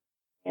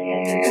Welcome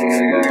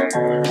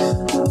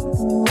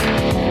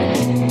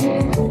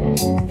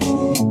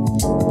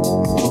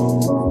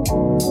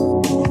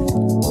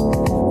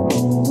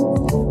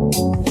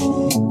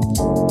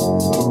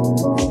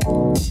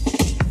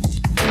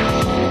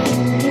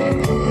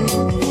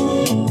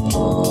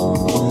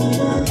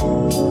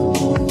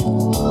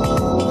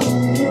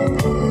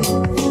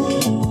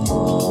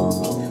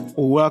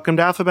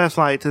to Alphabet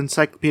Flight's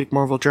encyclopedic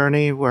Marvel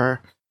journey,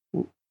 where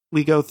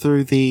we go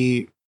through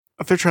the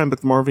official handbook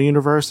of the Marvel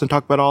Universe and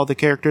talk about all the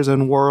characters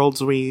and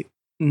worlds we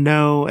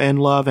know and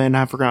love and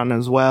have forgotten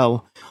as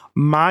well.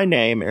 My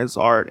name is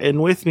Art,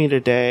 and with me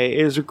today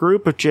is a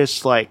group of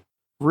just,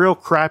 real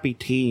crappy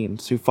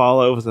teens who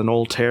follow with an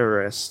old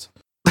terrorist.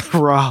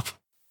 Rob.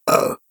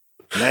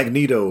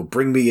 Magneto,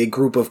 bring me a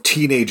group of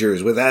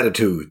teenagers with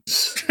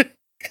attitudes.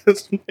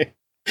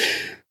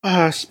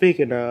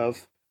 Speaking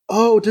of...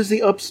 Oh, does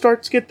the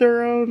Upstarts get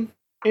their own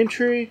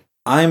entry?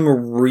 I'm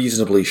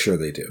reasonably sure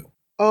they do.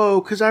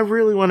 Oh, because I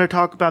really want to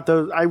talk about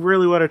those. I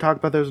really want to talk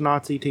about those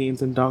Nazi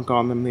teens and dunk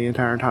on them the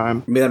entire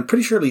time. I mean, I'm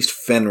pretty sure at least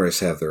Fenris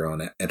have their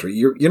own entry.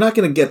 You're not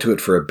going to get to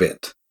it for a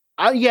bit.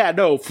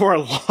 For a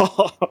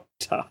long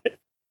time.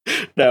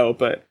 No,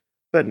 but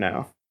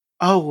no.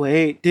 Oh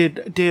wait,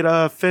 did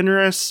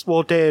Fenris?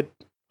 Well, did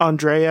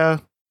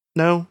Andrea?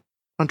 No,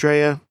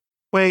 Andrea.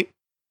 Wait,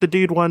 the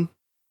dude one.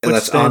 And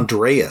that's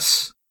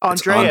Andreas.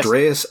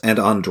 Andreas and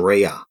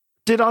Andrea.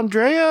 Did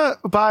Andrea,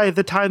 by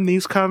the time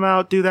these come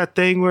out, do that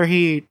thing where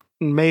he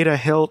made a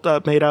hilt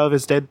made out of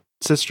his dead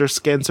sister's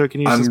skin so he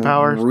can use his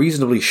powers? I'm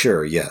reasonably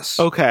sure, yes.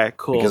 Okay,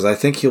 cool. Because I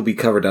think he'll be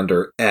covered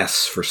under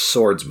S for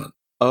swordsman.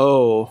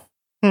 Oh.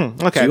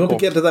 Okay, so you won't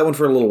get to that one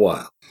for a little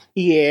while.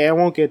 Yeah, I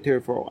won't get to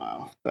it for a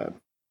while. But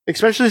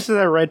especially since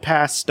I read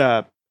past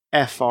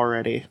F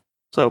already.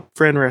 So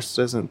Fenris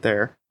isn't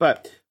there.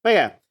 But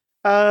yeah.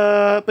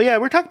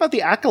 We're talking about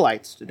the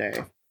Acolytes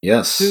today.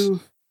 Yes.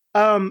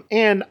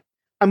 And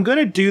I'm going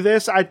to do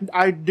this.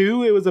 I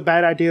knew it was a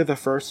bad idea the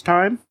first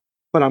time,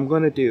 but I'm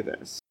going to do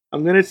this.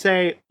 I'm going to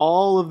say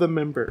all of the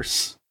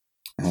members.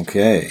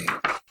 Okay.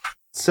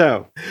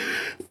 So,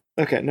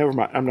 never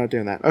mind. I'm not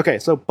doing that. Okay,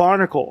 so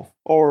Barnacle,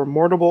 or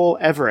Mortible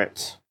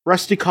Everett.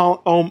 Rusty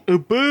Collins.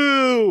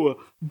 Boo!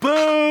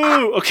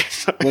 Boo! Okay,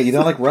 sorry. Wait, you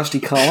don't like Rusty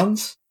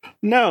Collins?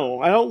 No,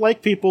 I don't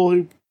like people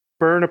who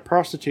burn a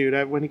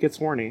prostitute when he gets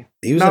horny.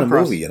 He was in a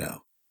movie, you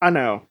know. I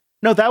know.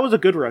 No, that was a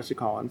good Rusty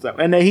Collins, though.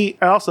 And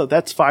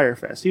that's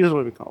Firefest. He doesn't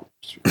want to be called.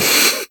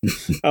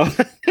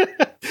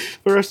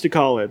 Rusty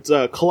Collins.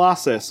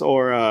 Colossus,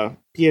 or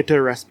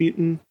Pieta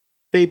Rasputin.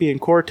 Fabian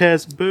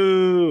Cortez.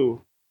 Boo.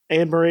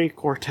 Anne-Marie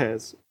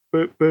Cortez.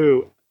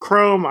 Boo.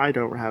 Chrome, I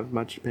don't have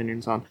much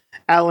opinions on.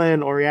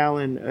 Alan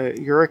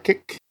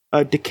Urikic.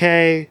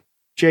 Decay.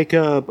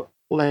 Jacob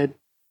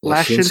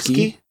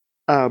Lashinsky.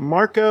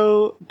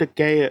 Marco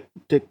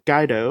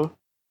Delgado.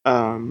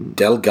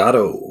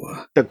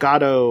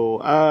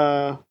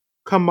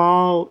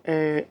 Kamal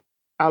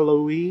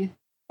Aloui,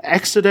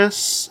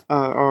 Exodus,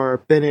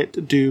 or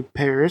Bennett du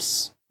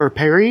Paris, or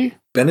Perry?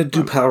 Bennett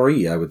du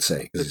Paris, I would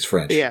say, because he's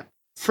French. Yeah.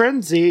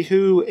 Frenzy,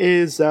 who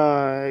is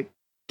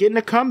getting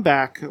a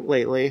comeback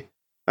lately.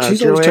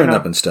 She's always turned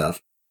up and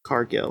stuff.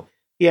 Cargill.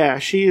 Yeah,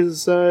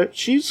 she's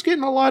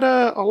getting a lot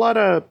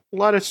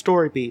of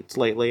story beats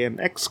lately. And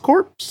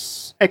X-Corps,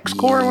 I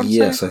want to say?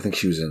 Yes, I think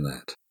she was in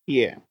that.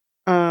 Yeah.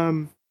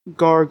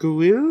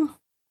 Gargouille?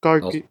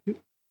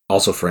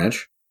 Also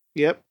French.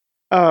 Yep.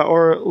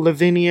 Or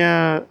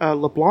Lavinia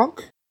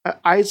LeBlanc.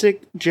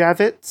 Isaac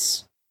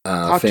Javits.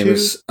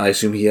 Famous. I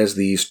assume he has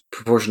the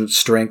proportionate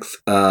strength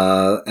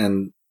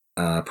and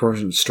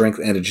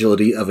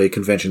agility of a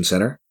convention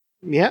center.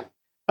 Yep.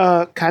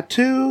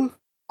 Katu,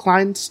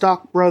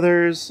 Kleinstock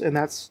brothers, and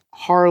that's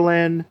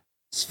Harlan,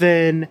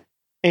 Sven,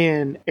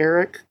 and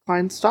Eric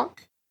Kleinstock.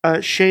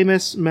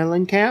 Seamus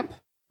Mellencamp,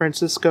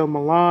 Francisco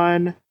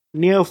Milan,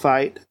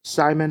 Neophyte,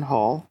 Simon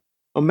Hall,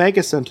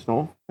 Omega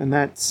Sentinel, and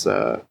that's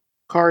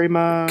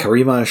Karima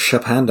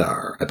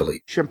Shapandar, I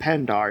believe.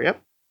 Shapandar,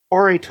 yep.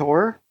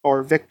 Orator,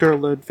 or Victor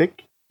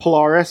Ludwig,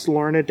 Polaris,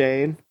 Lorna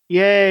Dane.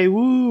 Yay,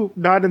 woo!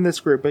 Not in this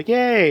group, but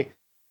yay!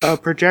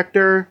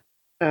 Projector,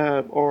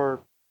 or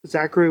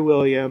Zachary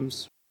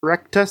Williams,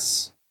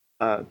 Rectus,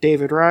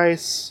 David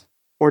Rice,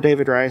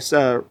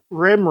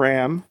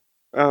 Ram,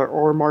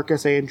 or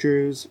Marcus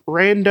Andrews,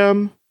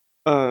 Random,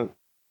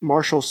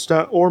 Marshall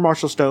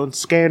Stone,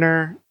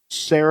 Scanner,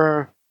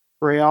 Sarah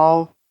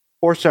Real,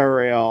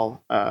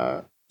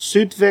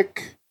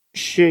 Sudvik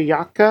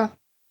Shinyaka.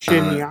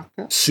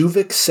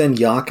 Suvik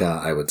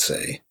Senyaka, I would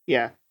say.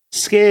 Yeah.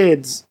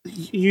 Skids,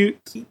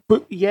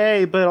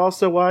 yay, but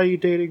also why are you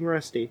dating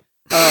Rusty?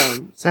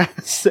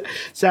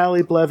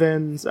 Sally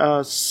Blevins,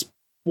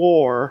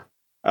 Spore,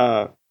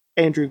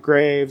 Andrew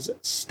Graves,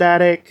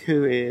 Static,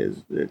 who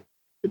is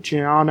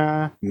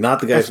Gianna.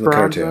 Not the guy from the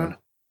cartoon.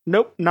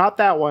 Nope, not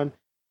that one.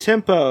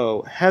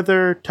 Tempo,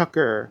 Heather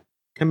Tucker,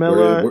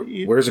 Camilla.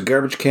 Where's a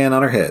garbage can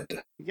on her head?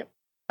 Yep.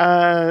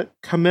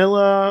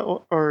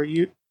 Camilla, or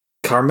you.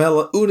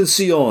 Carmela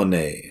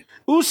Unicione.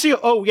 Usione.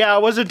 Oh yeah, I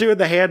wasn't doing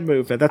the hand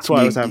movement. That's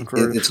why I was having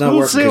trouble. It's not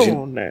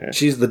working because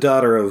she's the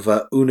daughter of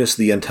Unis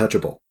the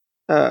Untouchable.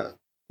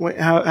 Wait,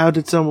 how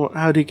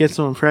did he get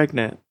someone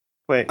pregnant?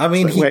 Wait, I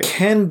mean, he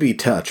can be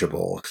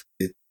touchable.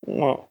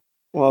 Well,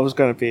 I was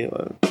gonna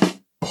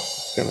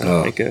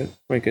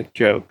make a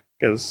joke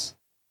because,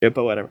 yeah,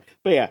 but whatever.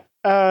 But yeah,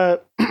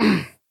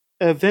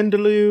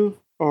 Vindaloo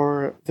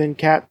or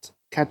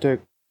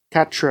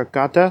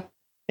Katragata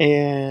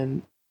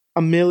and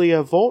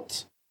Amelia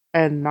Volt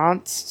and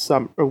Nance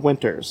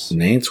Winters.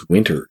 Nance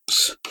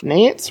Winters.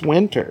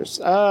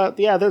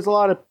 Yeah, there's a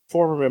lot of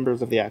former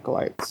members of the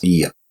Acolytes.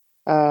 Yeah.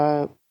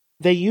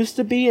 They used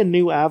to be in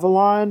New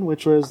Avalon,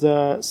 which was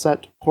the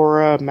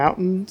Satpura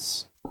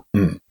Mountains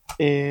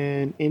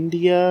in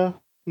India,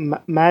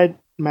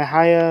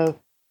 Madhya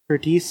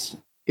Pradesh,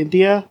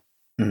 India.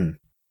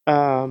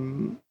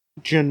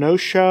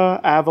 Genosha,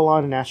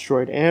 Avalon, and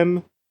Asteroid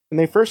M. And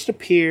they first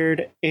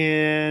appeared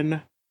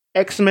in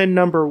X-Men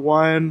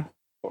 #1,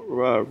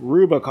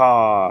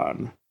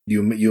 Rubicon.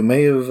 You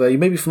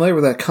may be familiar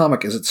with that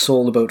comic, as it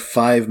sold about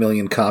 5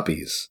 million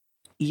copies.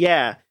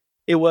 Yeah,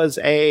 it was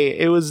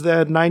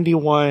the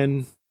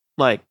 91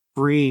 new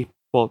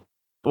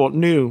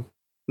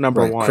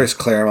 #1. Chris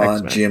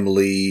Claremont, X-Men. Jim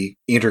Lee,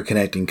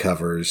 interconnecting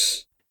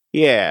covers.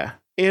 Yeah,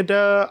 and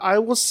I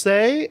will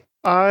say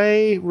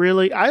I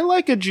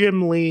like a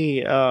Jim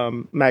Lee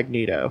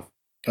Magneto.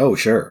 Oh,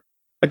 sure.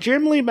 A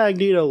Jim Lee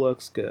Magneto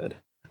looks good.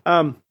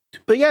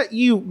 But yeah,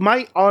 you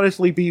might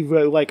honestly be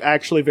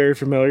actually very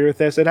familiar with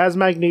this. It has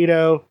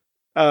Magneto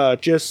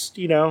just,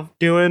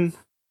 doing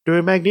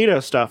Magneto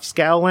stuff,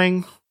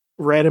 scowling,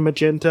 red and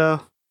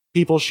magenta,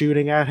 people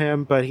shooting at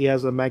him, but he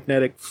has a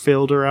magnetic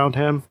field around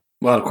him.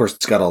 Well, of course,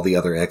 it's got all the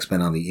other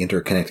X-Men on the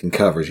interconnecting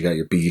covers. You got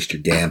your Beast,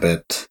 your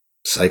Gambit,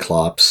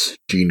 Cyclops,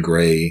 Jean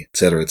Grey,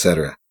 etc.,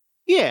 etc.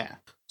 Yeah.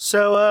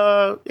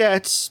 So,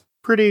 it's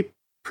pretty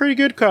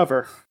good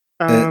cover.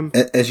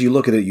 As you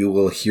look at it, you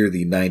will hear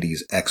the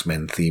 90s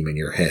X-Men theme in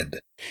your head.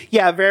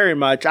 Yeah, very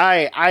much.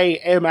 I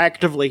am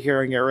actively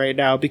hearing it right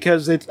now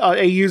because it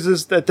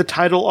uses the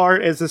title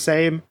art is the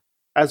same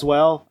as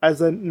well as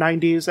the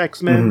 90s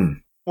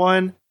X-Men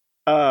one.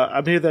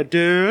 I'm hearing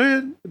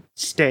that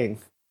Sting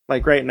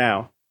right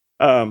now.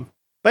 But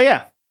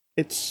yeah,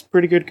 it's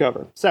pretty good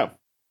cover. So,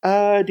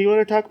 do you want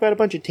to talk about a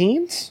bunch of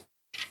teams?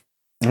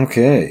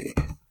 Okay.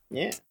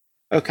 Yeah.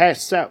 Okay,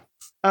 so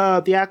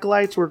the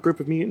Acolytes were a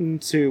group of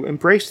mutants who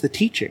embraced the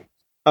teaching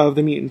of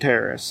the mutant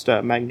terrorist,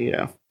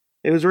 Magneto.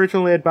 It was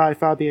originally led by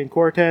Fabian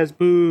Cortez.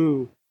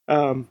 Boo!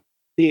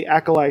 The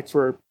Acolytes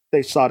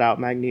they sought out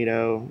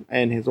Magneto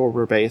and his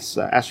orbiter base,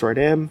 Asteroid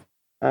M.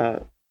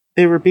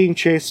 They were being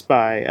chased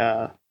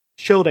by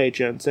SHIELD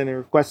agents, and they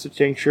requested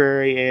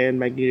sanctuary, and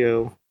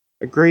Magneto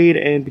agreed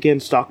and began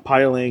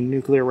stockpiling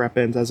nuclear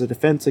weapons as a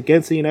defense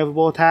against the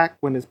inevitable attack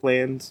when his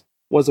plans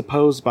was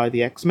opposed by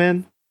the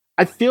X-Men.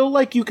 I feel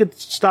like you could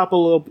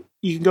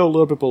you can go a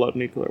little bit below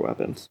nuclear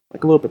weapons. A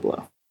little bit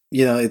below.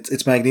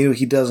 It's Magneto.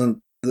 He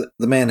doesn't, the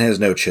man has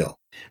no chill.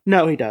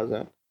 No, he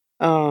doesn't.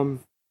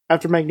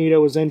 After Magneto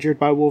was injured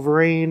by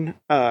Wolverine,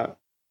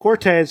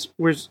 Cortez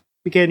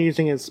began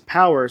using his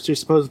powers to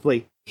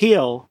supposedly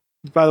heal,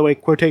 by the way,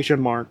 quotation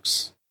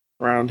marks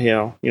around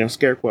heal,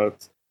 scare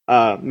quotes,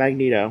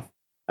 Magneto,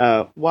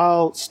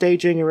 while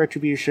staging a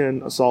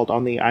retribution assault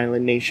on the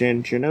island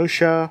nation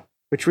Genosha,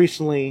 which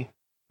recently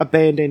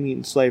abandoned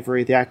mutant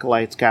slavery. The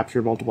Acolytes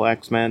captured multiple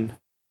X-Men,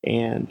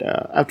 and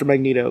after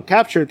Magneto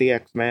captured the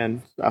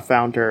X-Men,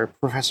 founder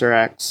Professor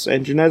X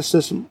and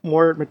geneticist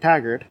Mort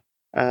McTaggart,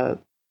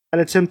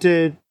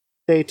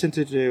 they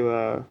attempted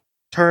to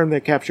turn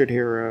the captured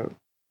hero,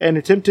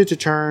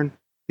 the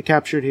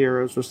captured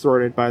heroes was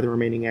thwarted by the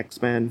remaining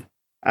X-Men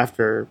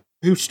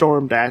who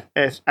stormed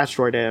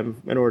Asteroid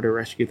M in order to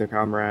rescue their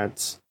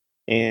comrades.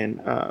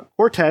 And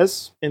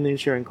Cortez, in the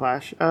ensuing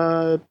clash,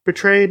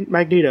 betrayed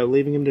Magneto,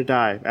 leaving him to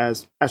die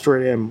as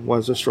Asteroid M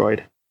was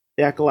destroyed.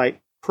 The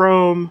Acolyte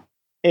Chrome,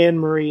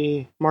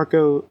 Anne-Marie,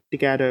 Marco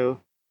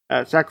Digado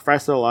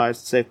sacrificed their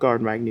lives to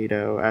safeguard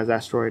Magneto as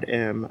Asteroid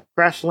M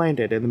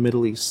crash-landed in the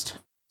Middle East.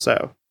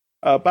 So,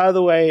 by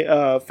the way,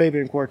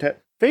 Fabian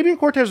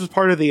Cortez was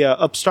part of the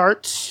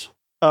Upstarts,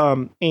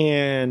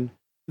 and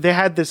they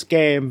had this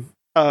game,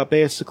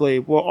 basically,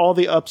 where all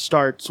the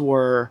Upstarts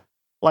were,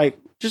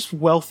 just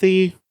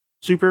wealthy,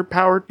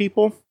 super-powered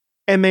people,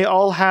 and they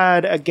all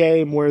had a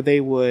game where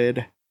they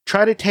would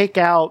try to take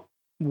out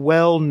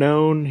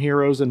well-known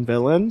heroes and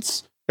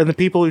villains, and the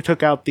people who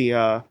took out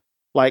the,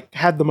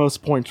 had the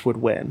most points would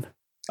win.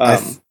 I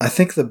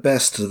think the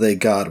best they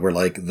got were,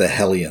 the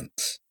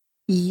Hellions.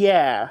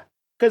 Yeah,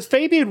 because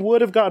Fabian would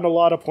have gotten a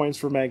lot of points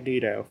for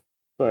Magneto,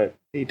 but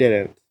he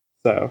didn't,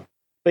 so...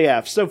 But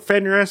yeah, so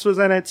Fenris was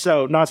in it,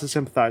 so Nazi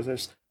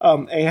sympathizers.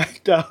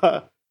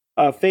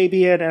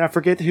 Fabian, and I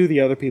forget who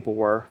the other people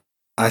were.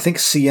 I think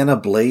Sienna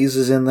Blaze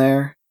is in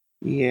there.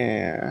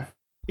 Yeah.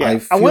 I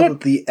feel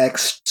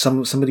that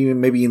somebody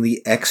maybe in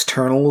the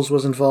Externals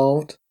was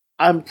involved.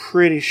 I'm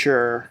pretty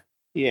sure.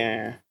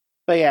 Yeah.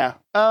 But yeah,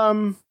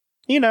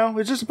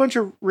 it's just a bunch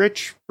of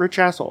rich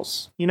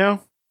assholes,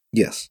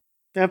 Yes.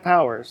 They have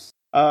powers.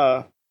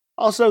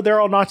 Also, they're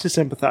all Nazi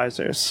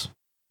sympathizers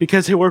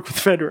because they work with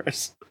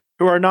Federists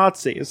who are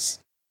Nazis.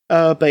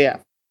 But yeah.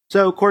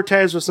 So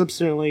Cortez was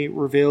subsequently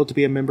revealed to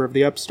be a member of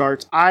the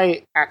Upstarts.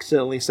 I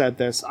accidentally said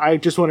this. I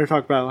just want to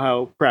talk about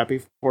how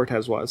crappy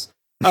Cortez was.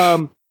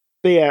 But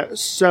yeah,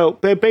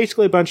 but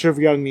basically a bunch of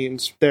young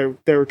mutants. They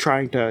were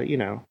trying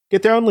to,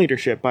 get their own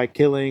leadership by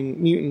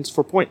killing mutants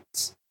for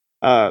points.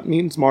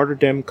 Mutants'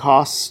 martyrdom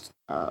cost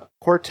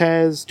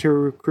Cortez to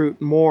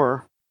recruit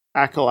more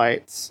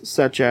acolytes,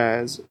 such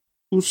as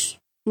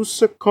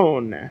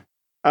Usacone,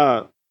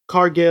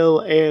 Cargill,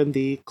 and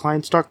the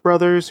Kleinstock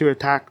brothers, who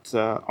attacked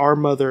our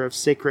Mother of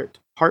Sacred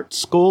Heart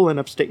School in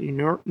upstate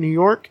New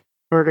York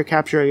in order to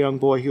capture a young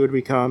boy who would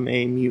become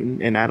a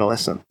mutant in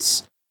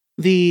adolescence.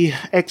 The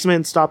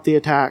X-Men stopped the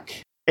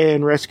attack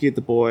and rescued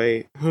the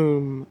boy,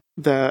 whom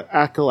the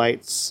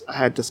acolytes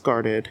had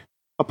discarded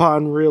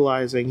upon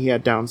realizing he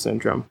had Down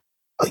syndrome.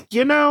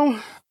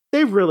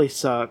 They really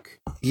suck.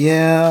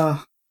 Yeah.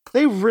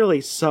 They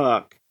really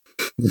suck.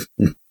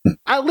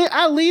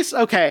 At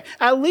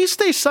least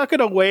they suck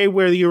in a way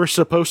where you were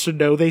supposed to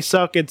know they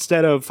suck,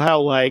 instead of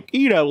how, like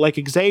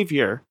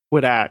Xavier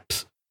would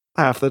act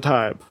half the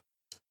time,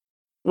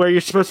 where you're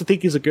supposed to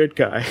think he's a good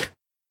guy.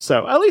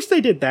 So at least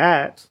they did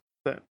that.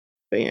 But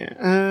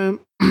yeah.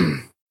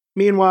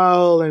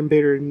 Meanwhile,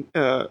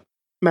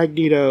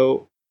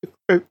 Magneto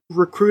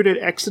recruited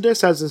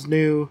Exodus as his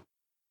new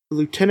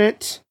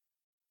lieutenant.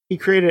 He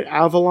created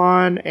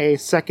Avalon, a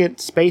second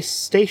space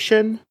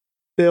station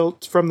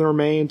built from the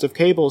remains of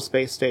Cable's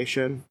space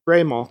station,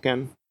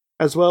 Greymalkin,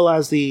 as well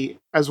as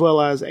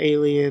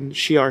alien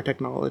Shi'ar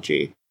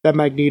technology that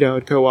Magneto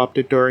had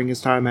co-opted during his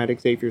time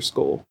at Xavier's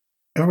school.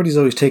 Everybody's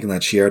always taking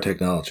that Shi'ar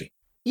technology.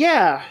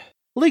 Yeah.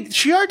 Like,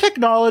 Shi'ar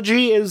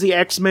technology is the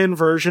X-Men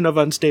version of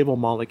unstable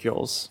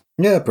molecules.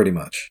 Yeah, pretty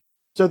much.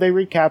 So they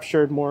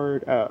recaptured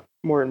Morton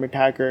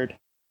McTaggart,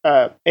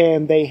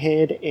 and they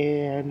hid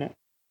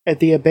at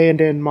the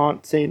abandoned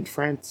Mont St.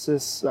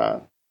 Francis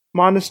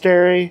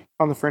monastery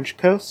on the French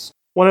coast.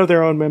 One of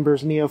their own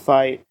members,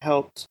 Neophyte,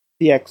 helped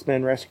the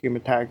X-Men rescue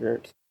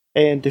McTaggart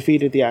and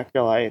defeated the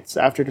Acolytes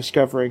after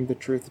discovering the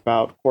truth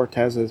about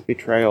Cortez's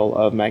betrayal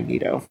of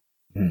Magneto.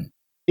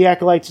 The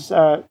Acolytes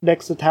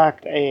next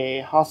attacked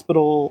a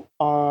hospital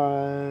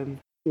on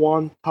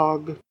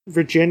Wantagh,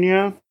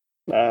 Virginia.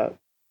 Wantagh,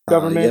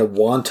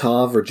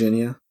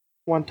 Virginia.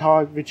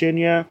 Wantagh,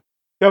 Virginia.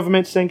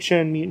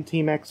 Government-sanctioned Mutant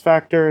Team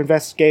X-Factor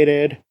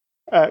investigated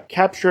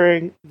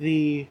capturing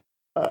the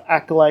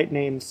acolyte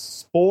named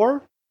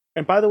Spore.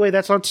 And by the way,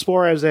 that's not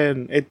Spore as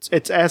in,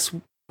 it's S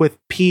with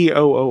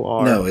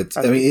P-O-O-R. No, it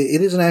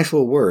is an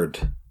actual word.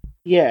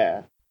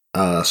 Yeah.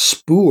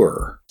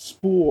 Spore.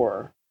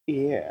 Spore.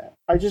 Yeah.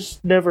 I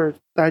never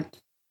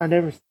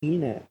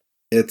seen it.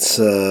 It's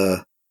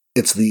something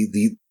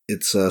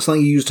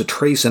you use to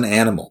trace an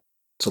animal.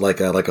 So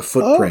like a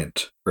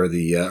footprint or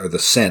the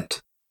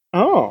scent.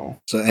 Oh.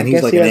 So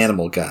he's like an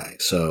animal guy.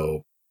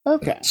 So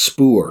okay.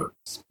 Spore.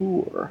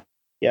 Spore.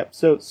 Yep.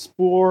 So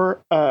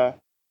Spore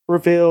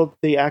revealed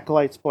the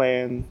Acolyte's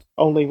plan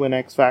only when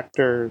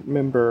X-Factor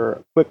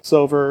member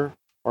Quicksilver,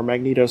 or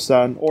Magneto's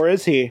son, or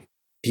is he?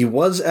 He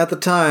was at the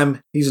time.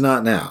 He's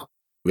not now.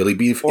 Will he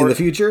be in the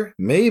future?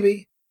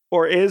 Maybe.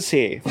 Or is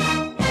he? But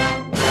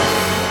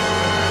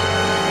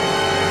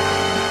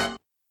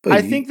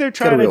I think they're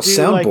trying to do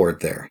soundboard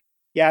there.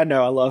 Yeah,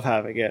 no, I love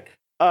having it.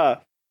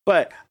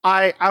 But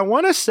I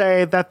want to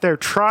say that they're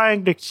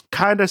trying to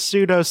kind of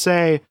pseudo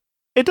say,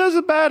 it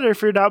doesn't matter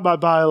if you're not my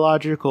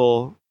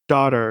biological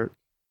daughter,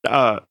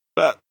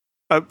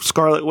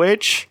 Scarlet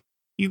Witch.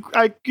 You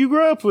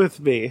grew up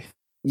with me.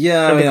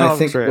 Yeah, I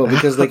think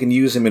because they can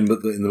use him in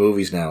the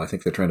movies now. I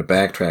think they're trying to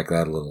backtrack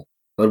that a little.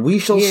 But we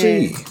shall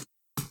see.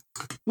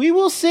 We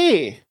will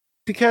see,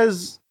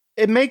 because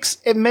it makes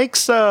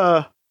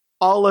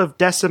all of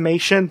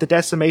Decimation, the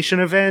Decimation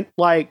event,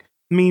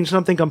 mean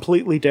something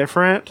completely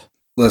different.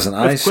 Listen,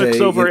 I say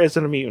Quicksilver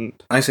isn't a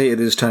mutant. I say it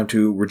is time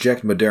to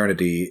reject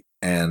modernity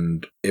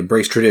and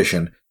embrace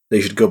tradition.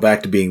 They should go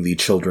back to being the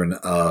children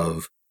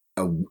of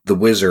the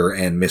Wizard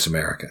and Miss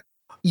America.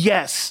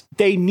 Yes,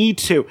 they need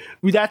to.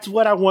 That's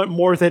what I want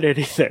more than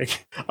anything.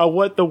 I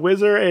want the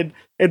Wizard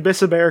and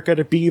Miss America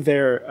to be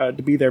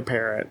their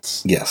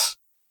parents. Yes,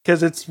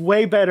 because it's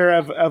way better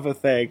of a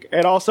thing,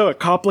 and also it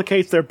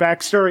complicates their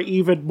backstory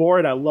even more,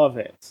 and I love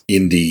it.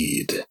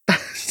 Indeed.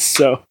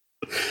 So,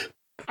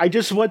 I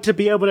just want to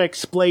be able to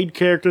explain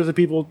characters and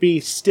people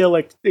be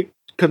still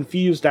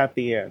confused at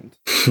the end.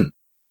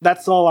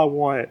 That's all I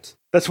want.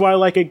 That's why I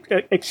like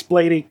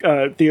explaining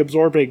the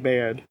Absorbing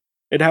Man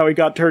and how he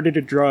got turned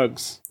into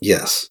drugs.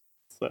 Yes.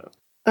 So,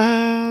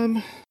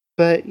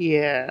 but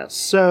yeah,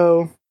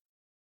 so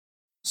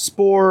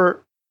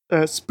Spore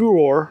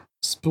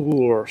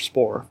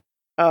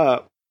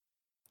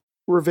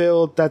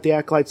revealed that the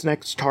Acolyte's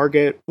next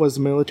target was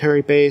a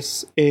military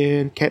base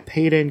in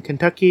Hayden,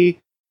 Kentucky.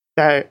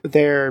 That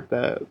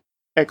the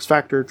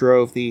X-Factor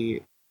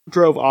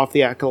drove off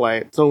the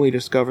Acolytes, only to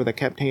discover that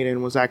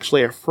Hayden was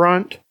actually a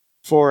front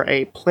for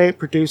a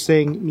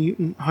plant-producing,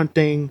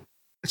 mutant-hunting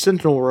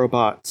Sentinel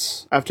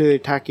robots. After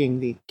attacking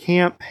the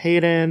camp,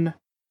 Hayden,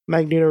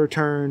 Magneto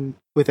returned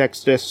with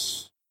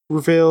Exodus,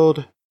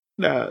 revealed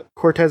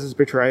Cortez's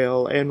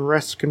betrayal, and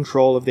wrested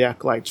control of the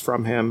Acolytes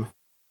from him.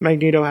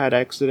 Magneto had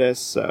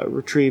Exodus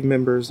retrieve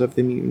members of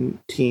the mutant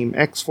team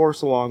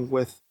X-Force along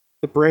with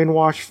the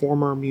brainwashed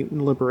former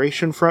Mutant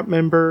Liberation Front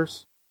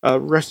members,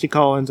 Rusty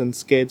Collins and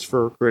Skids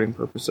for recruiting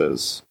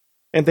purposes.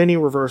 And then he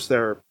reversed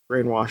their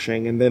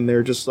brainwashing, and then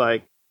they're just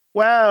like,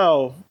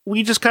 wow,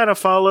 we just kind of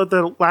followed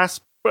the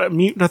last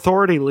mutant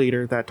authority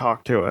leader that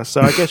talked to us,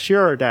 so I guess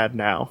you're our dad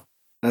now.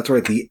 That's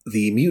right,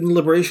 the Mutant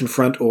Liberation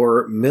Front,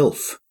 or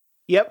MILF.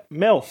 Yep,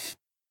 MILF.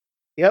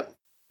 Yep.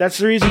 That's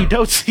the reason you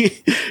don't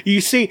see you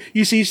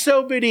see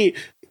so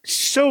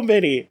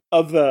many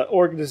of the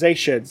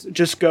organizations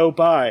just go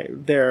by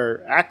their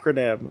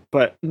acronym,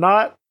 but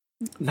not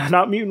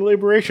Mutant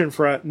Liberation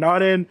Front,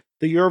 not in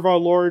the year of our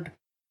Lord,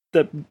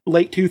 the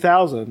late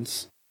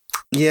 2000s.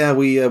 Yeah,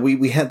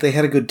 they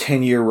had a good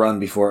 10-year run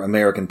before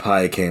American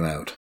Pie came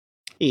out.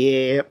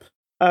 Yep.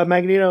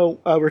 Magneto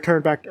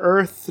returned back to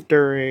Earth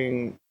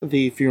during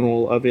the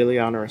funeral of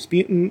Illyana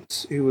Rasputin,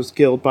 who was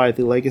killed by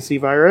the Legacy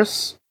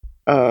virus.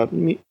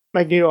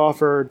 Magneto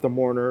offered the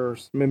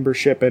mourners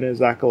membership in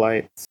his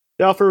acolytes.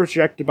 The offer was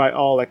rejected by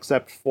all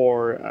except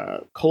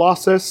for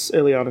Colossus,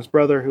 Illyana's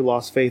brother, who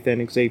lost faith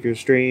in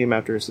Xavier's dream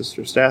after his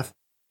sister's death.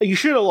 You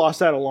should have lost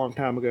that a long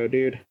time ago,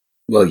 dude.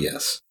 Well,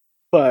 yes.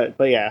 But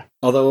yeah.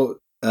 Although,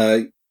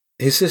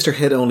 his sister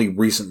had only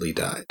recently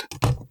died.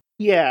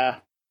 Yeah.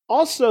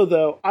 Also,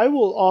 though, I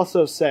will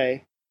also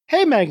say,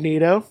 hey,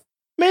 Magneto,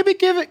 maybe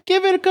give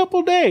it a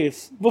couple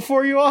days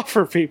before you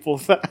offer people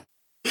that.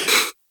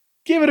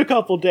 Give it a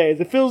couple days.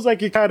 It feels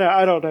like you're kind of,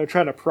 I don't know,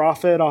 trying to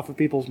profit off of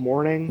people's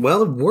mourning.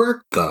 Well, it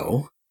worked,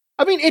 though.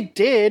 I mean, it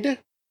did,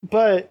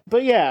 but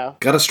yeah.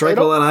 Gotta strike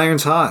while that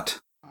iron's hot.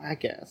 I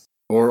guess.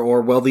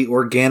 Or while the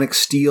organic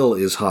steel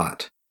is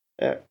hot.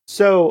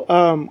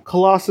 So,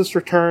 Colossus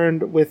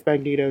returned with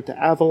Magneto to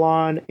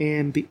Avalon,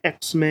 and the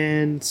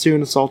X-Men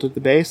soon assaulted the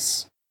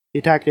base. The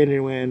attack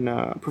ended when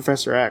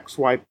Professor X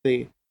wiped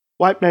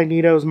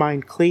Magneto's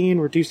mind clean,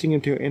 reducing him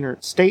to an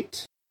inert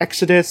state.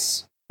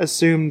 Exodus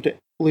assumed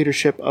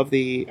leadership of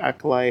the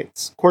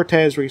Acolytes.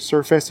 Cortez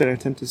resurfaced and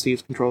attempted to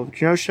seize control of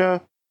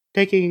Genosha,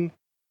 taking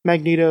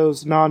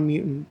Magneto's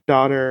non-mutant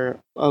daughter,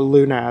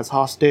 Luna, as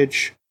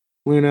hostage.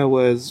 Luna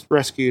was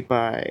rescued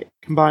by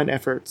combined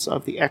efforts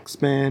of the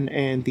X-Men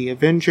and the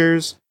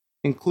Avengers,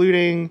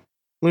 including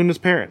Luna's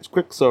parents,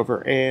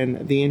 Quicksilver,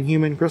 and the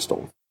Inhuman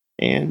Crystal.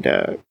 And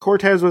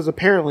Cortez was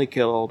apparently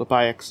killed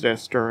by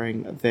Exodus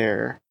during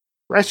their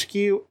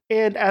rescue,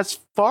 and as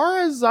far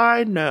as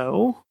I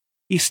know,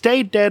 he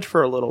stayed dead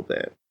for a little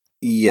bit.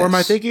 Yes. Or am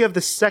I thinking of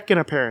the second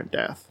apparent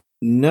death?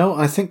 No,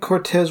 I think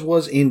Cortez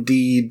was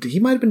indeed... He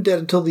might have been dead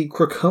until the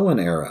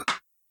Krakoan era.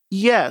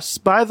 Yes,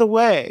 by the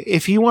way,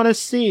 if you want to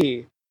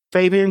see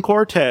Fabian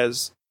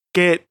Cortez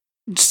get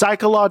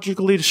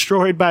psychologically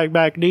destroyed by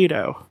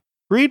Magneto,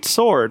 read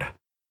Sword.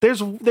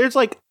 There's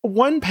like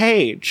one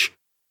page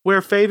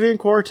where Fabian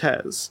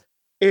Cortez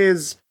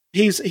he's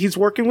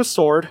working with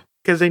Sword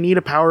because they need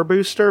a power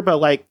booster, but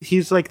like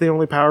he's like the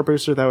only power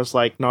booster that was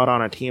like not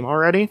on a team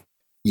already.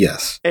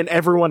 Yes. And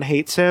everyone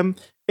hates him.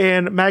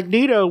 And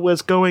Magneto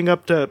was going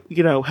up to,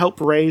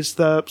 help raise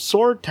the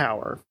Sword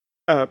Tower.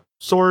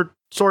 Sword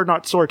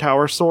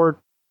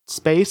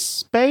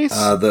space?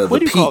 What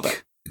do you call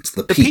that? It's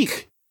the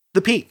peak.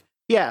 The peak.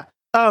 Yeah.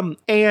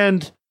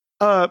 And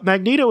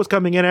Magneto was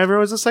coming in, and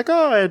everyone was just like,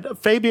 oh, and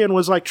Fabian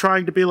was like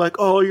trying to be like,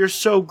 oh, you're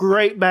so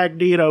great,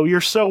 Magneto.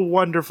 You're so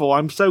wonderful.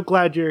 I'm so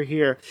glad you're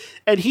here.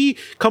 And he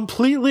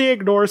completely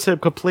ignores him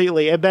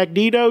completely. And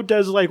Magneto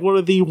does like one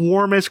of the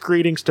warmest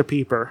greetings to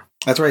Peeper.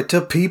 That's right, to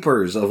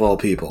Peepers of all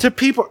people. To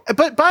Peeper.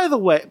 But by the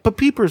way,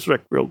 Peeper's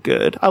like real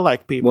good. I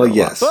like Peeper. Well,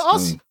 yes.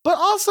 But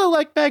also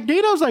like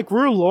Magneto's like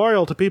real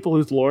loyal to people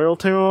who's loyal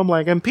to him.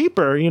 Like, and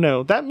Peeper,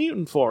 that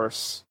Mutant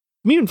Force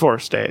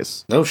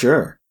days. Oh,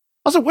 sure.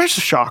 Also, where's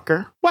the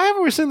Shocker? Why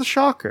haven't we seen the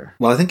Shocker?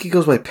 Well, I think he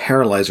goes by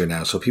Paralyzer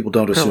now, so people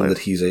don't assume that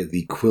he's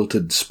the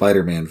quilted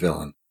Spider-Man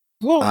villain.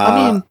 Well,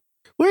 I mean,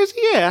 where's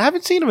he at? I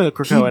haven't seen him in the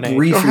Krakoan Age. He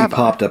briefly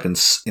popped up in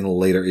a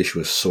later issue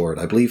of Sword.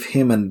 I believe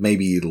him and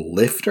maybe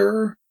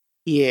Lifter?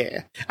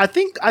 Yeah. I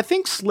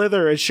think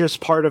Slither is just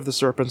part of the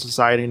Serpent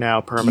Society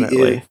now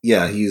permanently.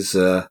 He's,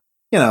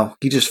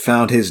 he just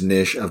found his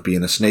niche of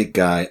being a snake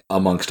guy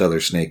amongst other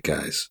snake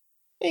guys.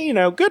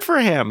 Good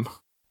for him.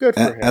 Good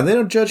for him. And they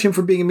don't judge him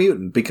for being a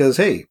mutant because,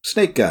 hey,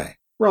 snake guy.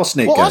 We're all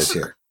snake guys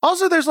here.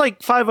 Also, there's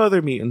like 5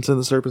 other mutants in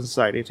the Serpent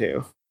Society,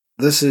 too.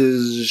 This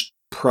is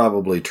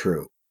probably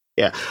true.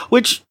 Yeah.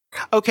 Which,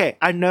 okay,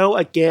 I know,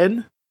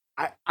 again,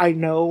 I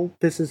know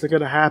this isn't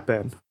going to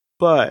happen,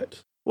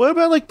 but what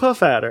about like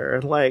Puff Adder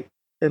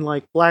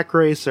and Black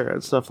Racer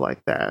and stuff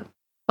like that?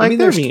 Like, I mean,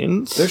 they're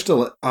mutants. They're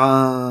still,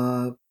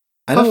 I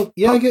know,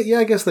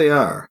 I guess they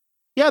are.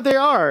 Yeah, they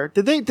are.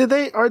 Did they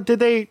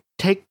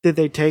take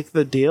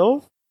the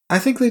deal? I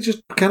think they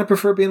just kind of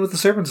prefer being with the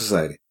Serpent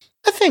Society.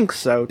 I think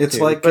so, too. It's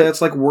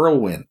like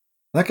Whirlwind.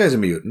 That guy's a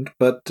mutant,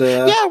 but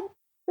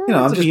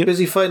I'm just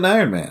busy fighting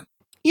Iron Man.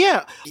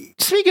 Yeah.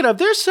 Speaking of,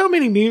 there's so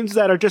many mutants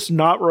that are just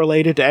not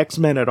related to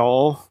X-Men at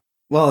all.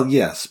 Well,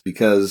 yes,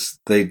 because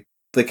they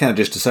kind of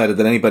just decided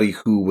that anybody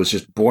who was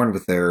just born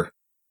with their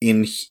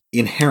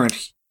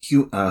inherent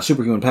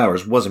superhuman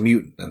powers was a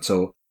mutant, and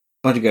so a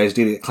bunch of guys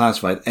did get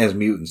classified as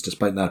mutants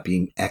despite not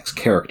being X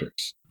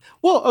characters.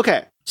 Well,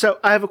 okay. So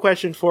I have a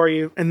question for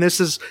you, and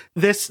this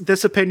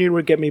opinion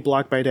would get me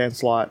blocked by Dan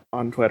Slott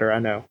on Twitter, I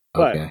know.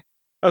 But,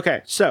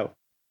 okay, so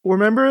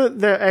remember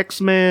the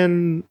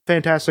X-Men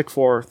Fantastic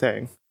Four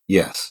thing?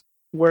 Yes.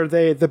 Where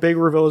the big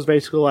reveal is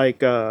basically like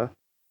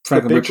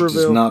Franklin Richards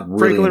is not really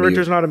Franklin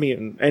Richards is not a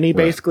mutant, and he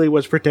basically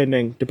was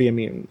pretending to be a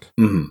mutant.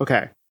 Mm-hmm.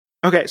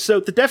 Okay, so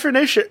the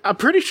definition, I'm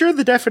pretty sure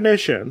the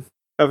definition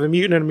of a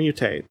mutant and a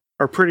mutate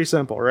are pretty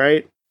simple,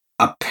 right?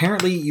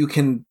 Apparently you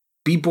can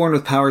be born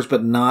with powers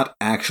but not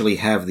actually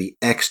have the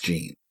X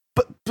gene.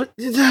 But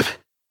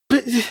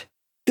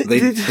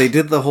they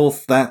did the whole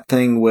that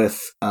thing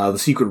with the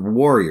Secret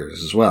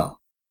Warriors as well.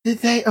 Did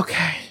they?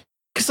 Okay.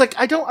 Because, like,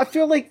 I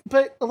feel like,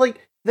 but,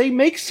 like, they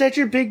make such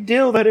a big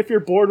deal that if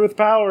you're born with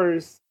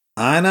powers...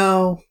 I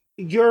know.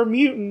 You're a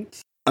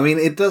mutant. I mean,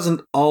 it's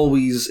not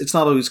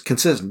always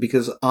consistent,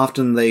 because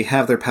often they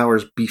have their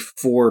powers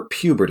before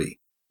puberty.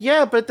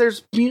 Yeah, but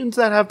there's mutants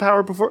that have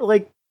power before,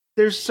 like,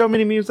 there's so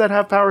many mutants that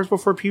have powers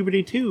before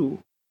puberty, too,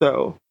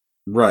 though.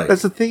 Right.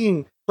 That's the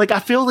thing. Like, I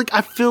feel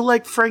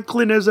like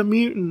Franklin is a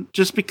mutant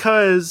just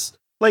because,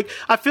 like,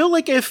 I feel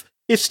like if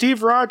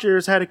Steve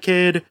Rogers had a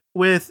kid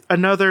with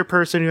another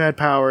person who had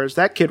powers,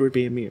 that kid would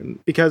be a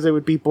mutant because it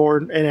would be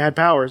born and it had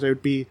powers. It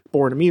would be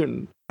born a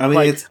mutant. I mean,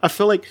 like, I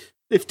feel like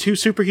if two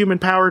superhuman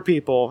powered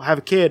people have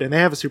a kid and they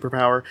have a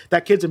superpower,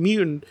 that kid's a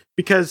mutant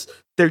because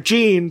their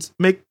genes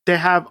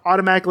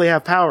automatically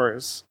have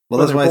powers. Well,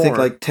 that's why I think,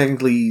 like,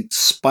 technically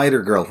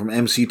Spider-Girl from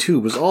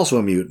MC2 was also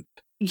a mutant.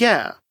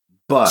 Yeah.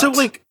 But so,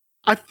 like,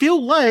 I feel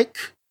like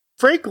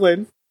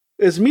Franklin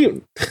is a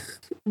mutant.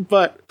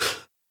 But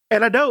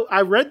and I know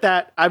I read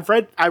that. I've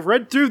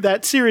read through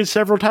that series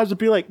several times and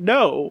be like,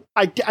 no,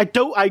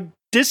 I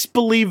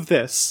disbelieve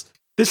this.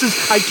 This is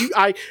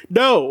I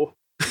no.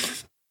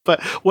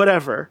 But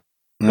whatever.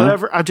 Yeah.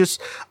 Whatever. I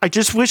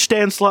just wish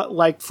Dan Slott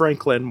liked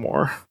Franklin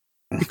more.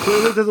 He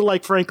clearly doesn't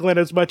like Franklin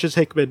as much as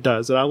Hickman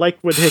does, and I like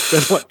when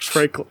Hickman likes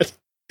Franklin.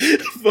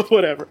 But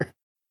whatever.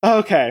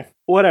 Okay,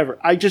 whatever.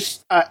 I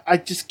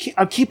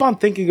keep on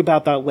thinking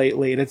about that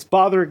lately, and it's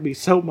bothering me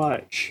so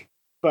much.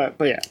 But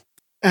yeah.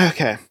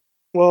 Okay.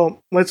 Well,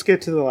 let's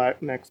get to the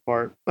next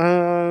part.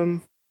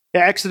 The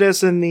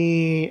Exodus and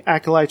the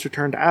Acolytes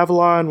returned to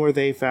Avalon, where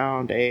they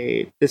found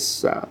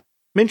this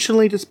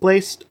dimensionally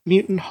displaced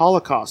mutant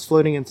Holocaust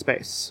floating in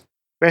space.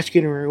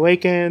 Rescued and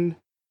reawakened.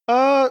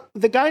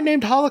 The guy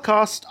named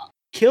Holocaust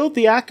killed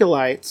the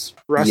Acolytes,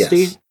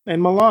 Rusty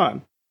and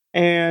Milan,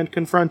 and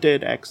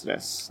confronted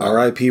Exodus.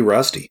 R.I.P.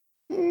 Rusty.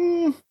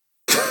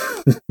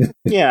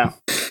 Yeah.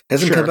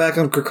 Hasn't come back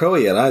on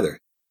Krakoa yet either.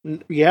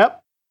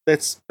 Yep.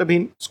 It's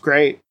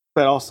great,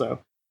 but also,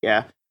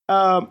 yeah.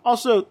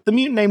 Also, the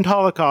mutant named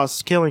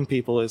Holocaust killing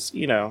people is,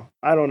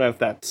 I don't know if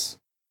that's...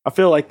 I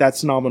feel like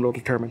that's nominal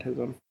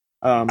determinism.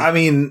 I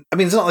mean,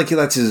 it's not like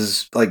that's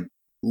his, like,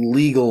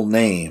 legal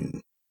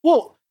name.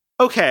 Well,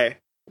 okay.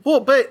 Well,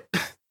 but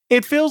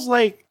it feels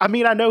like... I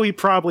know he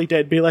probably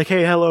did be like,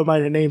 hey, hello,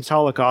 my name's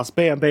Holocaust.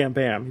 Bam, bam,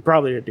 bam. He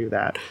probably did do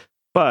that.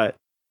 But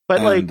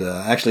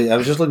actually, I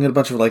was just looking at a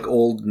bunch of, like,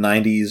 old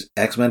 90s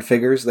X-Men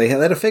figures. They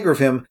had a figure of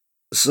him.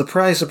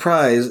 Surprise,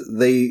 surprise,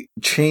 they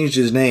changed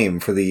his name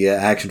for the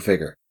action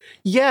figure.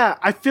 Yeah,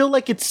 I feel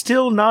like it's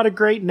still not a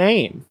great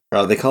name.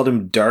 They called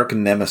him Dark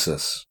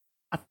Nemesis.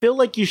 I feel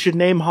like you should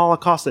name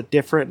Holocaust a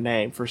different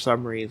name for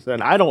some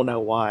reason. I don't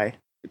know why.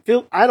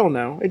 I don't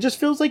know. It just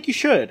feels like you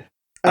should.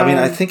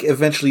 I think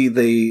eventually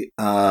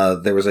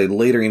there was a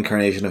later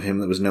incarnation of him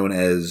that was known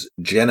as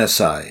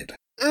Genocide.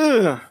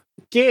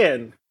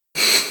 Again.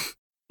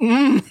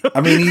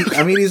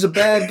 He's a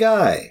bad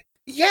guy.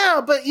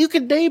 Yeah, but you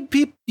can name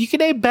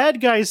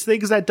bad guys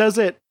things that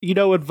doesn't,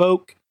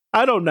 invoke,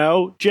 I don't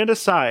know,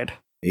 genocide.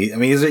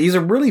 He's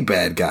a really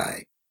bad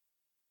guy.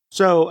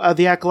 So,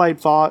 the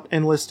Acolyte fought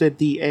enlisted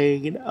the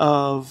aid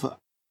of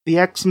the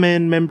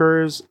X-Men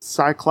members,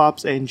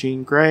 Cyclops and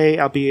Jean Grey,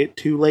 albeit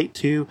too late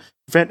to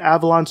prevent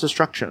Avalon's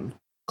destruction.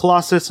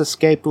 Colossus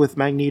escaped with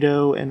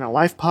Magneto in a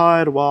life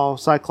pod, while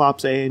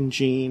Cyclops and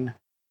Jean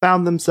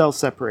found themselves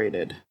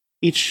separated,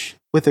 each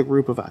with a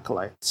group of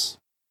Acolytes.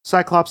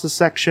 Cyclops'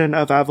 section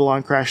of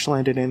Avalon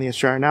crash-landed in the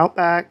Australian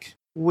outback,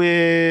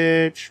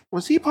 which...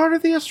 Was he part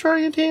of the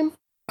Australian team?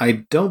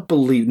 I don't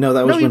believe... No,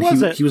 that was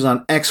when he was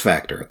on X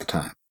Factor at the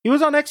time. He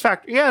was on X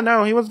Factor. Yeah,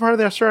 no, he wasn't part of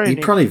the Australian team.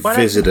 He probably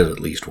visited at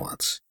least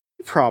once.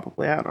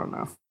 Probably, I don't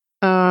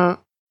know.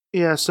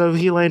 Yeah, so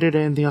he landed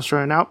in the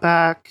Australian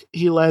outback.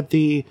 He led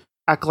the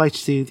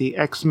Acolytes to the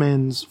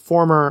X-Men's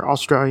former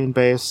Australian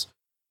base,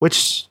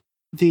 which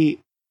the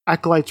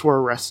Acolytes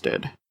were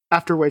arrested.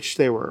 After which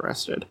they were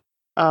arrested.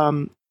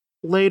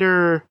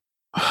 Later...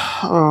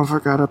 Oh, I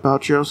forgot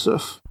about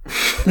Joseph.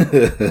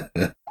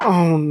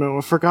 Oh no,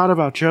 I forgot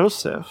about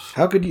Joseph.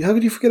 How could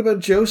you forget about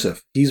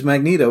Joseph? He's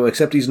Magneto,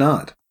 except he's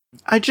not.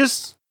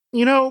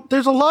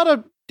 there's a lot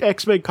of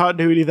X-Men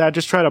continuity that I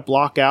just try to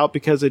block out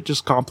because it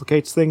just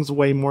complicates things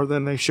way more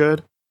than they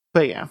should.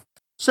 But yeah.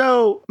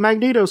 So,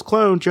 Magneto's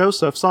clone,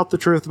 Joseph, sought the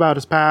truth about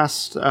his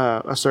past.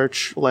 A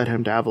search led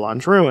him to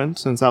Avalon's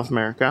ruins in South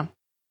America.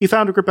 He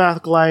found a group of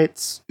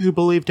acolytes who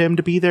believed him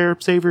to be their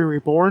savior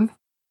reborn.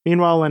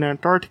 Meanwhile, in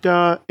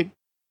Antarctica,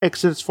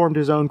 Exodus formed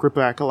his own group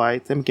of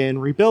acolytes and began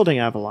rebuilding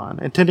Avalon,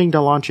 intending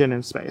to launch it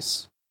in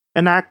space.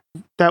 An act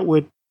that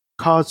would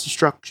cause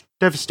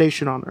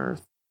devastation on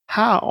Earth.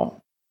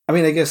 How? I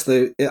mean, I guess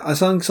I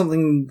saw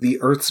something, the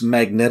Earth's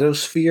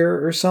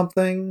magnetosphere or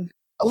something?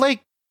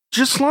 Like,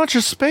 just launch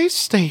a space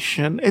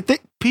station.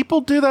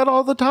 People do that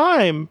all the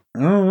time. I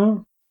don't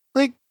know.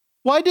 Like,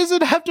 why does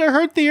it have to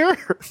hurt the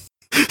Earth?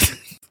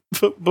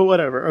 but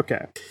whatever,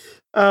 okay.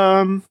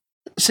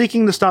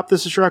 Seeking to stop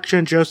this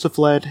destruction, Joseph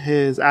led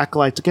his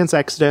acolytes against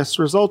Exodus,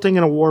 resulting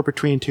in a war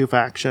between two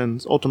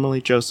factions.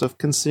 Ultimately, Joseph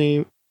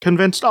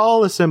convinced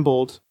all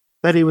assembled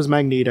that he was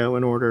Magneto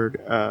and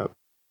ordered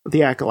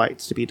the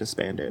acolytes to be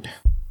disbanded.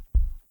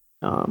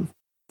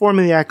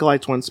 Reforming the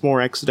acolytes once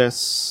more,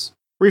 Exodus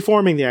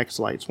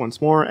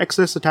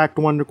attacked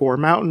Wundagore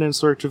Mountain in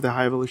search of the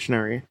high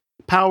evolutionary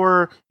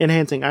power,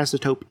 enhancing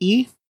isotope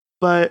E,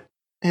 but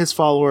his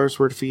followers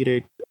were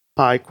defeated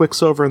by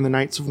Quicksilver and the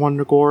Knights of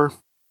Wundagore.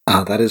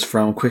 That is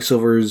from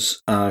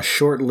Quicksilver's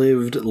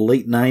short-lived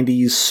late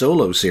 90s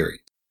solo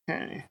series.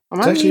 Okay.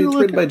 It's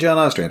written by John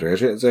Ostrander.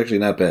 It's actually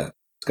not bad.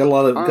 It's got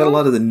a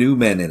lot of the New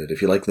Men in it,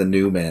 if you like the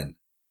New Men.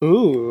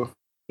 Ooh.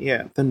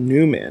 Yeah, the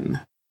New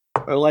Men.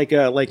 Or like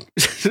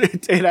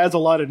it has a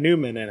lot of New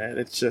Men in it.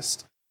 It's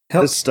just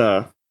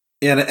yeah,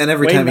 and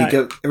every time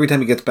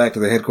he gets back to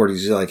the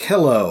headquarters, he's like,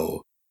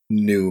 "Hello,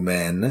 New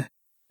Men."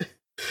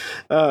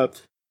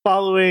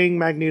 Following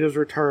Magneto's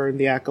return,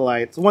 the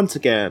acolytes once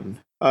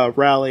again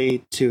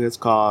rallied to his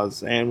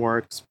cause and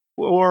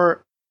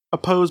were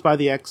opposed by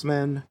the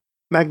X-Men.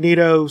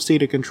 Magneto was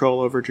ceded control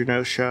over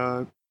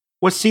Genosha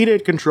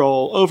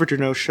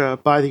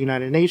by the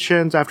United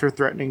Nations after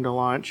threatening to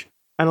launch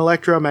an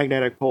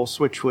electromagnetic pulse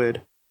which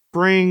would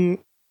bring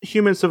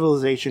human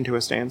civilization to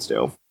a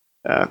standstill.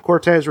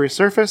 Cortez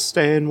resurfaced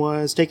and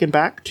was taken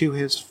back to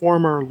his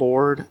former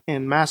lord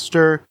and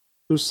master,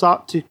 who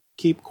sought to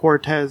keep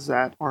Cortez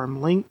at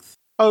arm's length.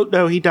 Oh,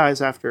 no, he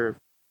dies after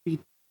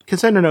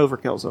Cassandra Nova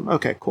kills him.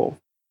 Okay, cool.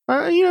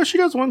 She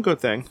does one good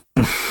thing.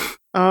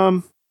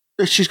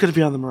 She's going to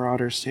be on the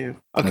Marauders, too.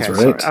 Okay, that's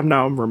right. Sorry.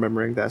 I'm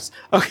remembering this.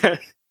 Okay.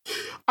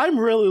 I'm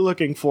really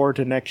looking forward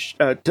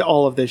to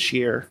all of this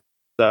year,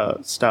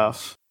 the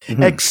stuff.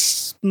 Mm-hmm.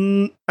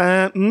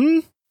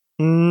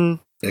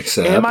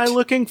 Except, am I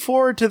looking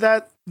forward to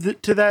that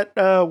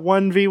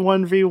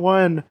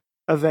 1v1v1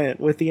 event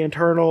with the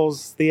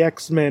Eternals, the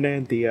X-Men,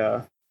 and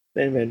the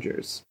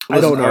Avengers? Listen, I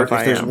don't know Art,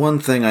 if there's one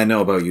thing I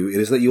know about you, it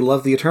is that you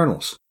love the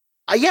Eternals.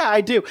 Yeah, I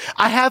do.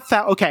 I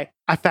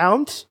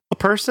found a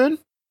person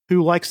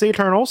who likes the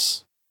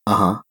Eternals.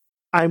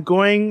 I'm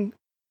going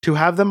to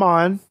have them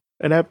on,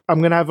 and I'm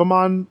going to have them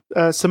on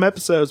some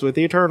episodes with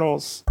the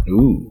Eternals.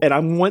 Ooh. And I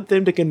want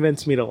them to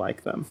convince me to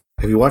like them.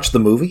 Have you watched the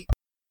movie?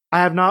 I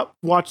have not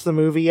watched the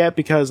movie yet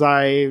because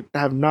I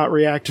have not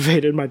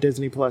reactivated my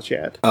Disney Plus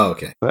yet. Oh,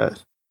 okay.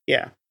 But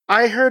yeah,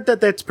 I heard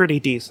that that's pretty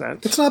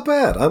decent. It's not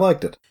bad. I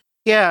liked it.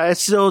 Yeah, it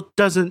still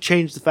doesn't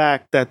change the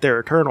fact that they're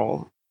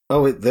eternal.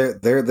 Oh, they're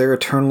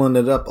eternaling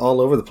it up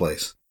all over the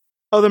place.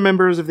 Other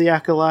members of the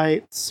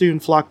Acolytes soon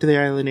flocked to the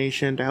island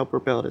nation to help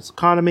rebuild its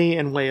economy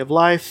and way of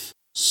life.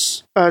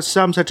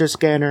 Some, such as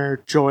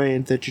Scanner,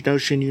 joined the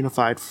Genosian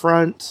Unified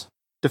Front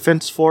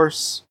Defense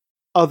Force.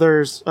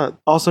 Others,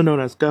 also known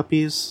as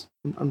Guppies.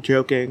 I'm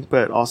joking,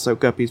 but also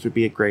Guppies would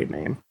be a great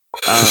name.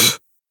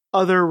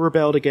 Other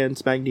rebelled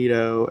against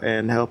Magneto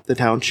and helped the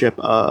township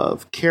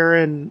of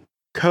Carrion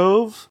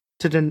Cove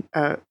to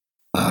deny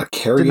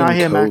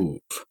him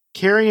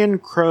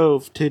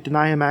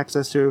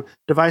access to a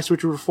device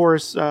which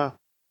restores to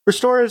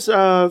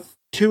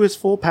his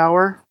full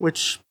power,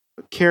 which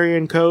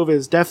Carrion Cove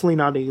is definitely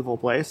not an evil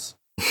place.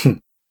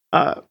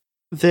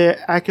 The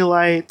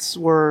Acolytes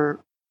were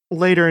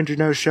later in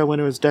Genosha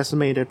when it was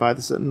decimated by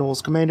the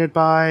Sentinels, commanded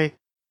by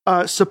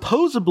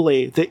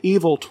supposedly the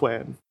evil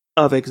twin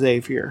of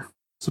Xavier.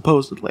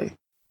 Supposedly.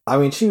 I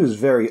mean, she was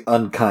very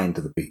unkind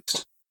to the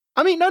Beast.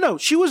 I mean, no,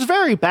 she was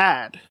very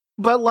bad.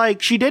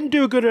 But, she didn't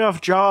do a good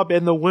enough job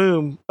in the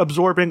womb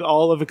absorbing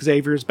all of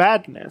Xavier's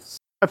badness.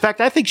 In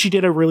fact, I think she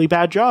did a really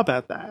bad job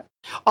at that.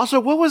 Also,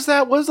 what was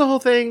that? What was the whole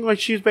thing?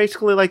 She was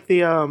basically like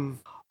the,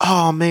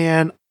 oh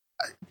man.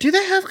 Do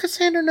they have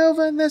Cassandra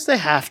Nova in this? They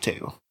have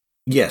to.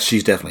 Yes,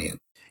 she's definitely in.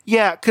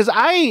 Yeah, because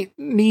I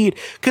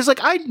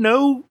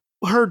know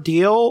her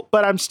deal,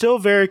 but I'm still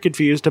very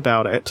confused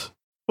about it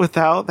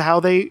without how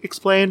they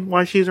explain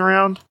why she's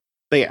around.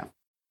 But yeah.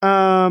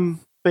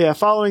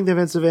 Following the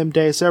events of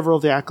M-Day, several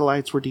of the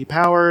Acolytes were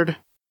depowered.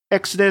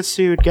 Exodus,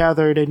 who had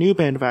gathered a new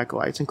band of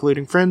Acolytes,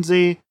 including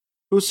Frenzy,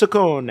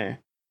 Usakone,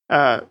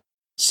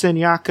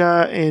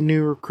 Senyaka, and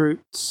new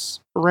recruits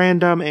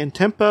Random and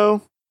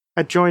Tempo,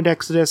 had joined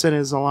Exodus in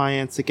his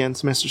alliance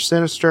against Mr.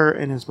 Sinister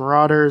and his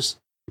Marauders.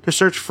 to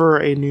search for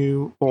a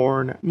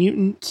newborn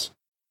mutant.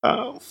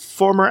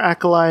 Former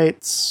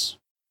acolytes,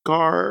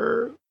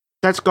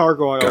 that's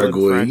Gargoyle in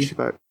French,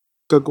 but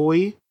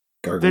Gargoyle,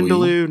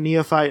 Vindaloo,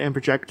 Neophyte, and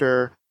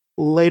Projector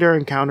later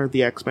encountered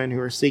the X-Men who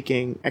were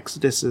seeking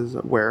Exodus's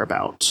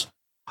whereabouts.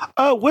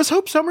 Was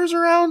Hope Summers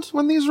around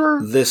when these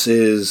were? This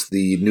is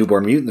the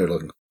newborn mutant they're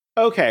looking for.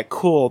 Okay,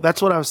 cool.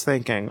 That's what I was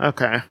thinking.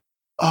 Okay.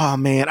 Oh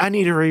man, I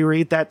need to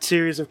reread that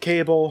series of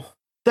Cable.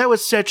 That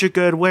was such a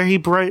good, where he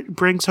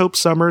brings Hope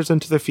Summers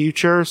into the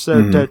future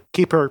to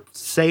keep her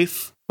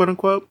safe, quote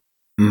unquote.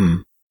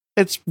 Mm.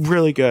 It's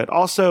really good.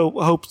 Also,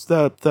 Hope's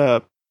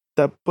the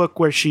book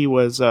where she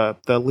was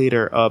the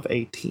leader of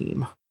a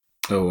team.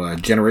 Oh,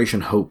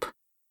 Generation Hope.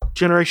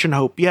 Generation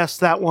Hope. Yes,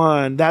 that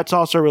one. That's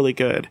also really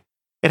good.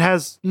 It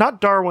has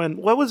not Darwin.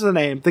 What was the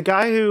name? The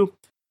guy who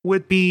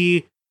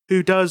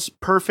does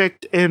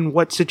perfect in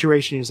what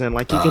situation he's in.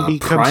 Like he can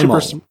become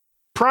Primal.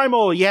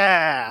 Primal.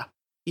 Yeah.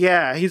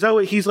 He's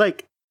always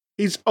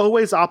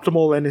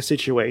optimal in his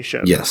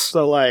situation. Yes.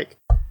 So like,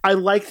 I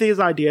like his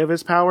idea of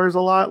his powers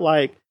a lot.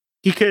 Like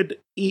he can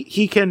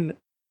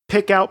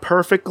pick out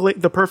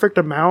the perfect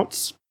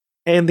amounts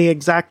and the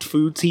exact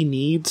foods he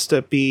needs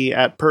to be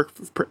at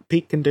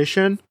peak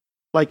condition,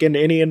 like in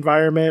any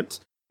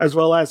environment, as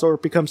well as or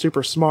become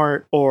super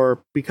smart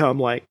or become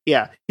like,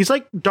 yeah, he's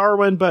like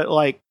Darwin, but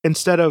like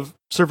instead of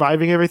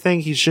surviving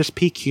everything, he's just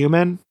peak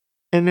human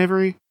in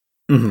every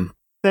thing.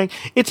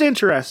 It's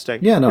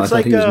interesting. Yeah, no, it's I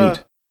thought he was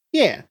neat.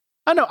 Yeah,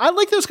 I know. I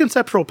like those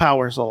conceptual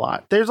powers a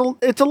lot.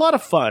 It's a lot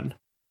of fun.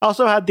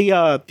 Also had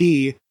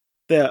the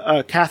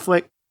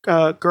Catholic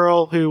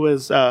girl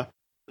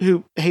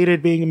who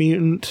hated being a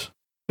mutant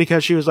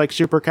because she was like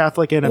super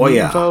Catholic and a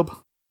mutant phobe.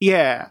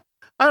 Yeah,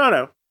 I don't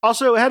know.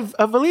 Also had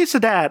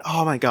Valisa Dad.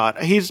 Oh my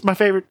god, he's my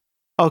favorite.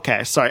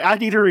 Okay, sorry, I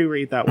need to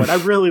reread that one. I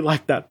really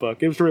liked that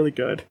book. It was really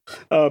good.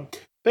 But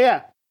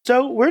yeah,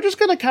 so we're just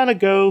gonna kind of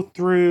go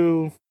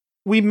through.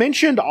 We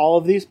mentioned all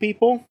of these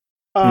people,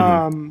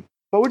 but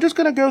we're just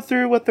gonna go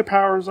through what their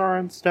powers are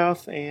and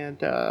stuff,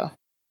 and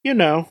you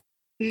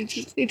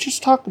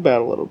just talk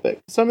about it a little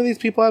bit. Some of these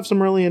people have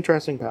some really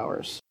interesting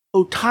powers.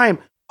 Oh, Time.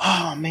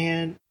 Oh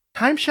man,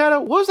 Time Shadow.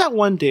 What was that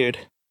one dude?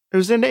 It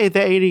was in the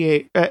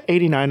 89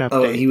 update.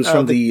 Oh, he was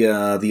from the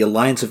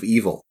Alliance of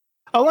Evil.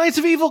 Alliance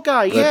of Evil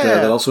guy, yeah.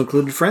 That also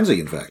included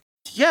Frenzy, in fact.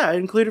 Yeah, it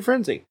included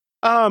Frenzy.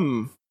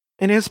 And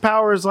his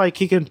power is like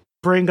he can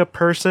bring a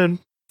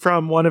person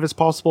from one of his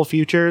possible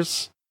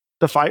futures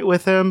to fight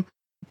with him.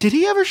 Did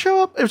he ever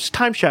show up? It was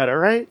Time Shadow,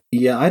 right?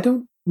 Yeah, I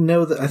don't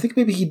know that. I think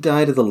maybe he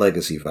died of the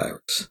Legacy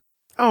virus.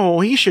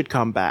 Oh, he should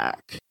come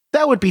back.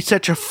 That would be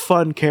such a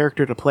fun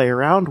character to play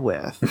around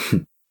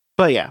with.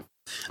 But yeah.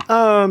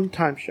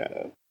 Time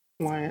Shadow.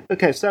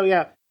 Okay, so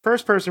yeah,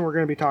 first person we're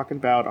going to be talking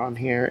about on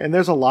here, and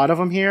there's a lot of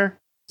them here,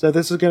 so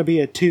this is going to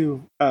be a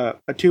two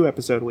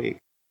episode week.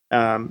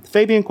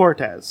 Fabian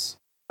Cortez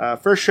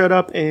first showed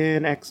up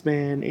in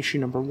X-Men issue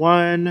number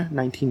 1,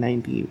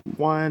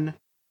 1991,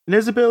 and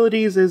his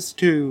abilities is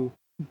to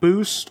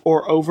boost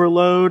or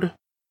overload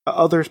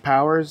others'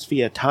 powers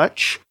via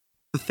touch.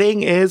 The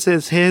thing is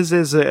his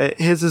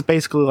is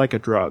basically like a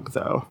drug,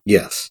 though.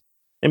 Yes,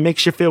 it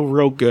makes you feel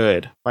real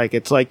good, like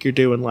it's like you're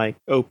doing like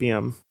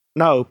opium.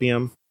 Not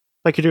opium,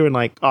 like you're doing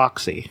like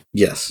oxy.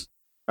 Yes.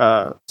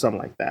 Something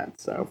like that.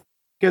 So,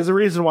 because the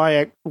reason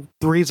why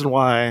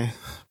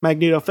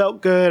Magneto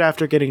felt good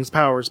after getting his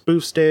powers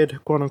boosted,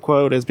 quote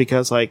unquote, is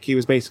because like he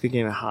was basically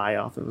getting high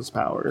off of his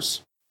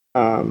powers.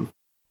 Then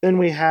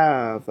we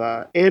have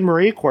Anne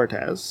Marie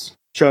Cortez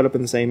showed up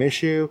in the same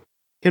issue.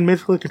 Can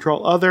mentally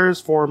control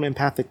others, form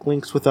empathic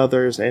links with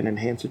others, and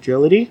enhance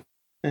agility.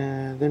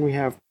 Then we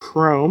have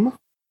Chrome,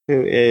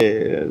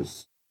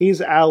 he's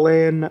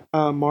Alan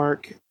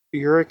Mark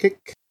Urikic.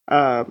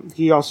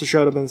 He also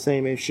showed up in the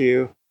same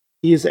issue.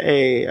 He's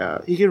he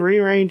can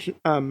rearrange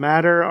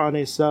matter on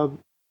a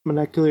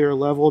submolecular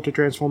level to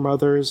transform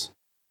others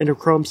into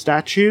chrome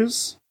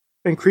statues,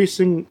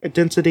 increasing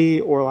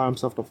density or allow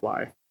himself to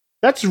fly.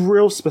 That's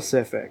real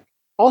specific.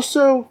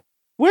 Also,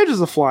 where does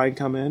the flying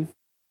come in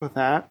with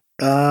that?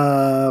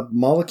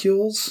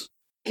 Molecules?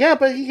 Yeah,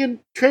 but he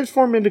can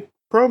transform into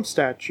chrome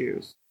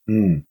statues.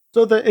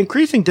 So the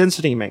increasing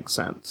density makes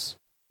sense.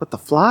 But the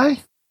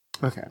fly?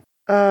 Okay.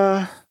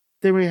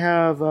 Then we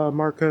have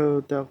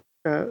Marco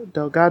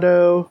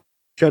Delgado,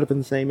 showed up in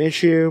the same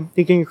issue.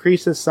 He can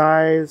increase his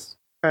size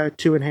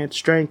to enhance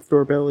strength,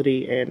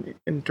 durability, and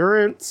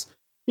endurance.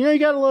 You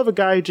gotta love a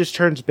guy who just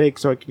turns big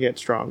so he can get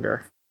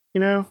stronger.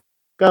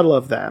 Gotta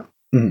love that.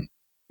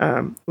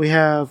 We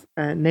have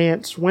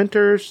Nance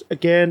Winters,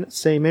 again,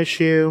 same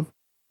issue.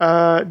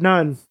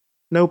 None.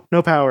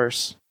 No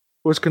powers.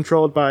 Was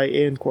controlled by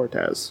Ian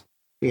Cortez.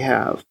 We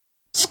have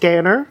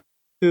Scanner,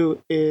 who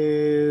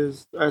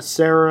is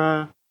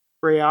Sarah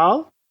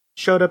Real,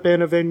 showed up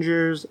in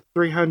Avengers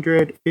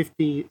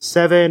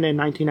 357 in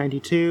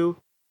 1992.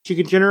 She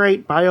can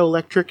generate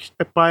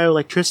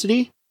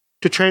bioelectricity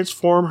to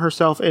transform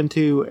herself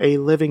into a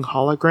living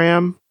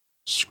hologram,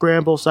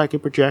 scramble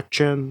psychic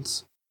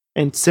projections,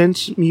 and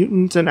sense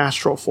mutants and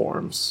astral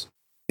forms.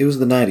 It was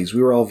the 90s.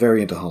 We were all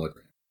very into holograms.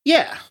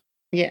 Yeah,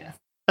 yeah.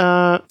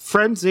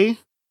 Frenzy,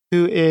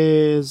 who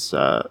is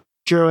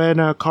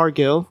Joanna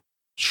Cargill,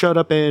 showed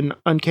up in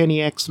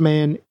Uncanny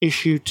X-Men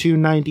issue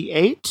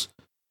 298,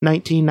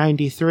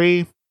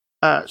 1993.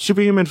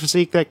 Superhuman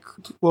physique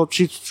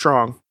she's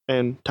strong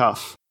and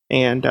tough.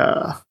 And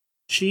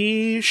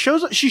she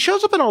shows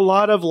up in a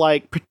lot of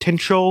like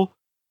potential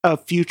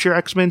future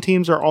X-Men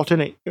teams or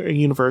alternate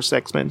universe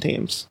X-Men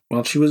teams.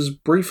 Well, she was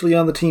briefly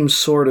on the team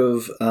sort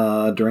of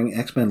during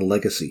X-Men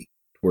Legacy,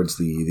 towards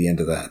the end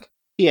of that.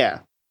 Yeah.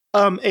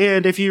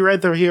 And if you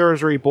read the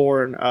Heroes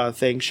Reborn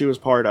thing, she was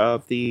part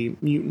of the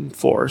Mutant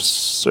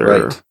Force,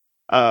 or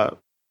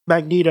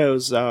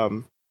Magneto's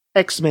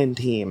X-Men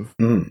team,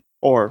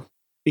 or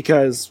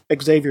because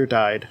Xavier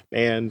died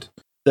and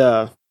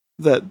the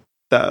blah,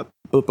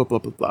 blah, blah, blah,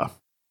 blah,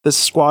 the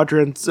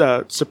Squadron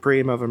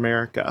Supreme of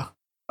America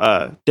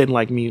didn't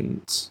like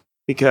mutants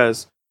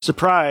because,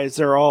 surprise,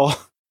 they're all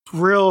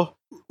real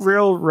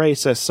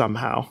racist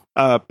somehow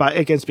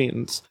against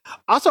mutants.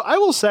 Also, I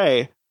will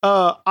say,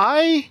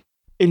 I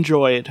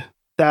enjoyed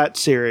that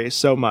series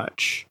so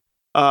much,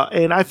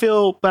 and I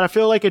feel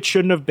like it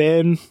shouldn't have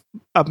been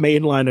a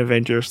mainline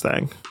Avengers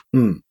thing.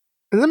 Does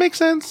that make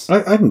sense?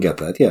 I can get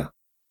that. Yeah.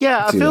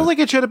 Yeah, I feel like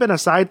it should have been a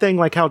side thing,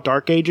 like how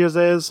Dark Ages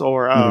is,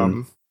 or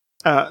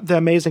the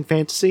Amazing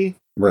Fantasy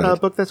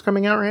book that's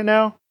coming out right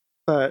now.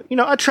 But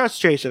I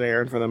trust Jason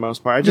Aaron for the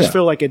most part. I just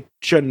feel like it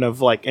shouldn't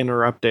have like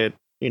interrupted,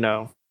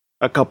 a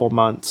couple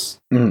months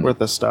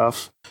worth of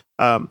stuff.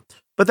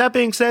 But that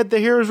being said, the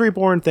Heroes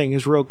Reborn thing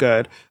is real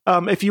good.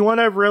 If you want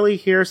to really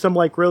hear some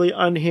like really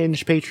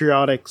unhinged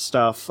patriotic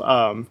stuff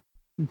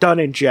done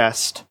in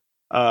jest,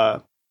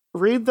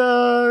 read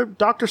the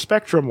Dr.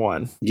 Spectrum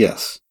one.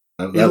 Yes.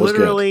 That he was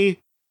literally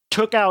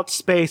took out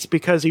space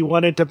because he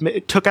wanted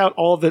to took out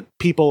all the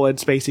people in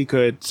space he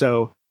could,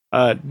 so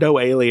no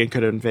alien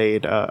could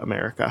invade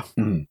America.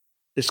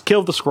 Just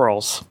kill the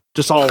Skrulls,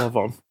 just all of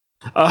them.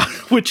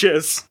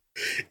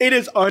 It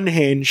is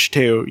unhinged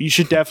too. You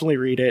should definitely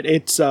read it.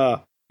 It's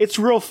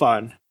real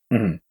fun.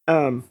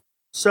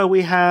 So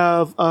we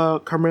have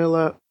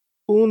Carmilla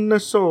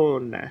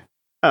Unasone.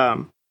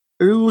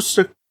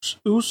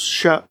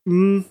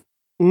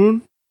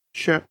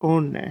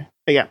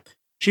 Yeah.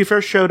 She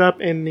first showed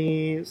up in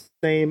the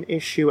same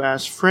issue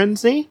as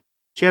Frenzy.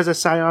 She has a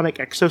psionic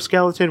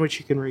exoskeleton, which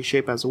she can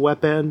reshape as a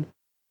weapon.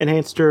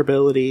 Enhanced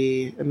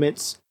durability,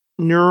 emits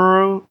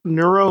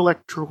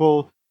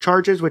neuroelectrical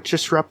charges, which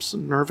disrupts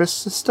nervous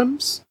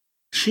systems.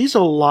 She's a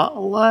lot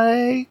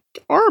like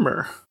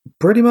Armor.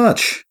 Pretty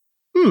much.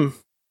 Yeah.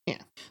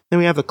 Then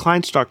we have the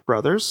Kleinstock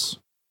brothers,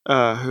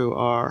 who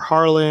are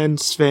Harlan,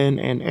 Sven,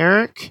 and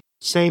Eric.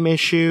 Same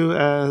issue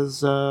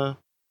as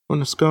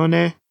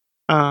Unascone.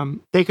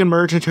 They can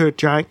merge into a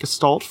giant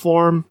gestalt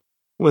form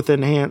with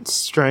enhanced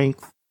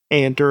strength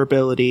and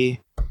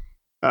durability,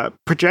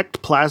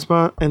 project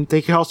plasma, and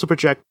they can also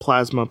project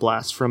plasma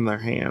blasts from their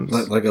hands.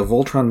 Like a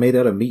Voltron made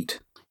out of meat.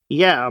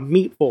 Yeah,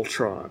 meat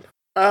Voltron.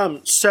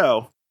 That's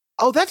a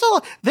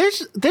lot.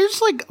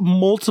 There's like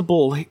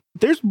multiple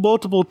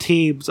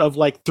teams of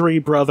like three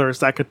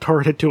brothers that could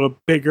turn into a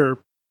bigger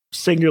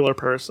singular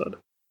person.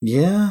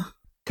 Yeah.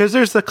 Because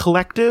there's the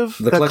collective.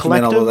 The collective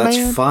man, although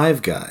that's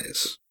 5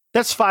 guys.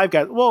 That's 5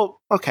 guys.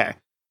 Well, okay.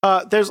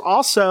 There's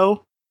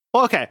also...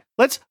 Well, okay.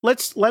 Let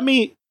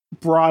me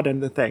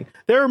broaden the thing.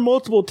 There are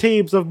multiple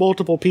teams of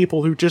multiple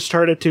people who just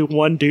turn into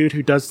one dude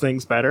who does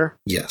things better.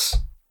 Yes.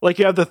 Like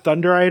you have the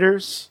Thunder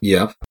Riders.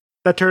 Yeah.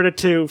 That turn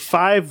into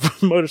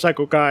 5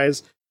 motorcycle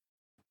guys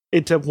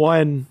into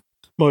one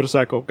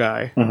motorcycle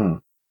guy.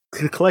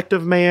 The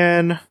Collective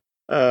Man,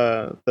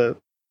 the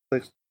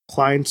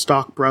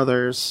Kleinstock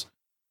brothers.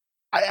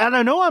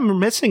 I know I'm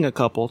missing a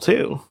couple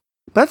too.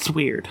 That's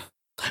weird.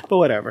 But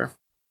whatever.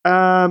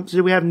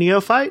 So we have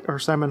Neophyte, or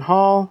Simon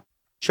Hall.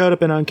 Showed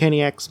up in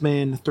Uncanny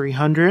X-Men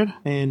 300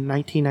 in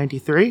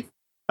 1993.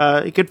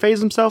 He could phase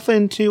himself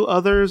into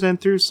others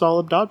and through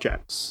solid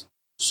objects.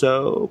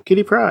 So,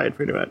 Kitty Pryde,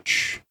 pretty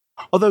much.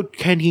 Although,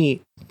 can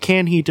he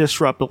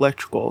disrupt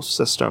electrical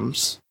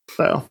systems?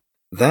 So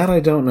that I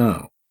don't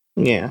know.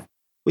 Yeah.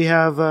 We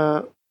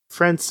have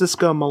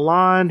Francisco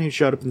Milan, who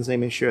showed up in the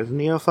same issue as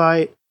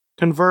Neophyte.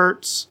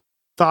 Converts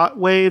thought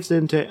waves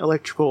into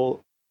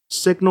electrical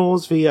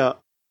signals via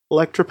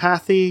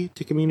electropathy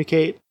to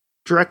communicate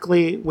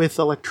directly with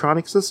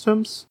electronic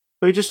systems.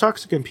 So he just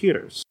talks to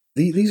computers.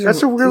 These are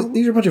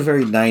a bunch of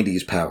very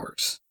 90s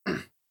powers.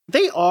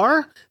 They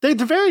are. They're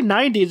the very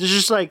 90s. It's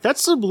just like,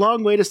 that's a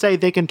long way to say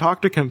they can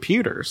talk to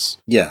computers.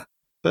 Yeah.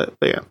 But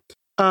yeah.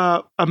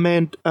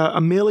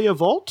 Amelia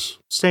Volt,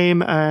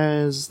 same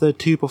as the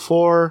 2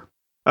 before.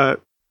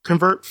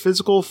 Convert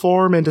physical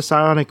form into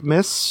psionic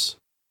mists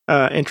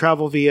and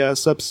travel via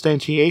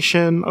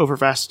substantiation over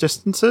vast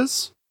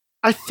distances.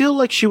 I feel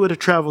like she would have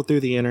traveled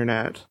through the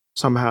internet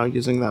somehow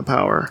using that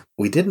power.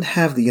 We didn't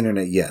have the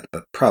internet yet,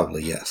 but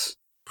probably yes.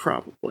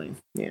 Probably,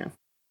 yeah.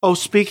 Oh,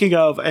 speaking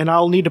of, and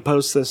I'll need to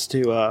post this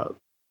to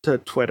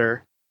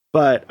Twitter,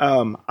 but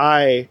I'm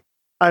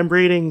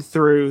reading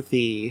through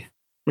the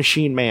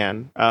Machine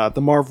Man,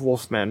 the Marv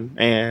Wolfman,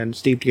 and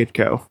Steve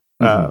Ditko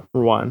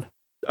one.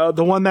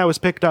 the one that was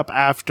picked up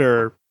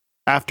after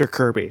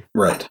Kirby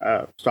Right.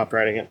 stopped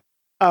writing it.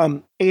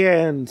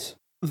 And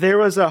there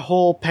was a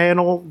whole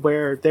panel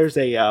where there's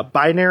a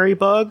binary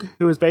bug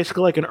who is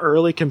basically like an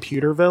early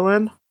computer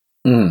villain,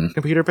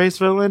 computer-based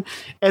villain,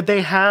 and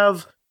they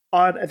have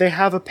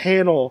a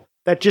panel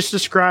that just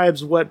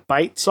describes what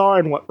bytes are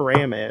and what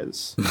RAM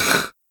is.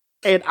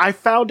 And I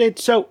found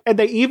it and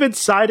he even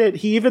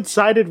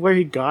cited where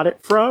he got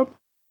it from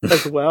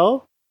as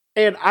well.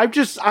 And I'm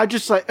just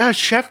like,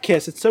 Chef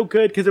Kiss, it's so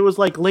good because it was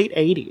like late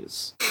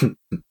 80s.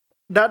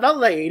 not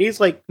late 80s,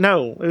 like,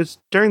 no, it was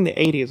during the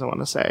 80s, I want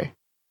to say.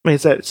 I mean,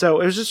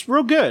 so it was just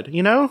real good,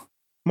 you know?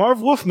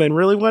 Marv Wolfman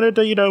really wanted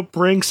to, you know,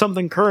 bring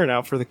something current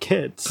out for the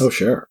kids. Oh,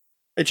 sure.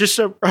 It's just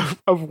a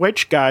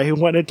rich guy who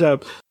wanted to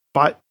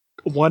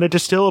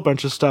steal a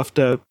bunch of stuff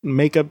to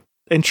make a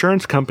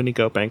insurance company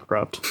go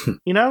bankrupt.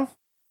 You know?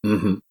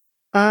 Mm-hmm.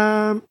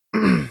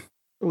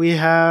 We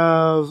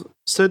have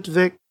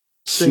Suvik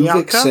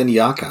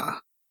Senyaka.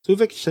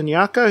 Suvik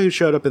Senyaka, who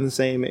showed up in the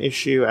same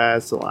issue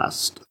as the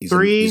last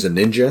three. He's a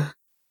ninja?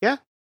 Yeah.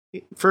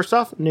 First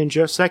off,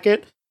 ninja.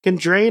 Second, can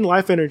drain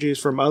life energies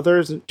from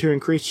others to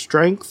increase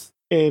strength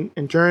and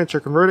endurance or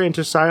convert it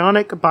into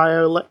psionic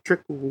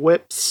bioelectric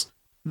whips.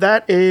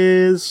 That's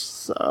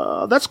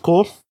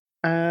cool.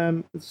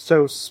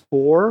 So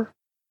Spore,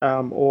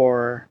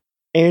 or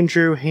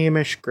Andrew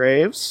Hamish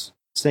Graves,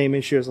 same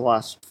issue as the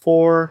last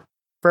four.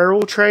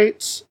 Feral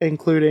traits,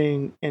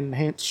 including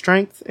enhanced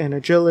strength and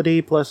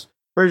agility, plus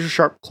razor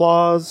sharp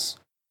claws,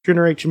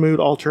 generates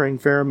mood-altering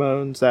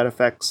pheromones that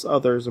affects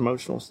others'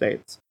 emotional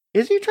states.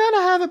 Is he trying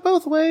to have it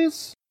both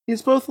ways?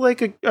 He's both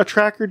like a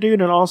tracker dude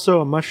and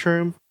also a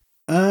mushroom?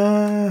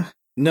 No,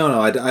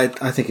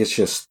 I think it's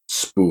just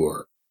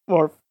Spore.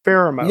 Or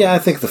pheromones. Yeah, I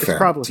think the pheromones,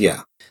 probably.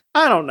 Yeah.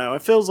 I don't know,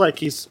 it feels like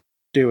he's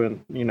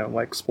doing, you know,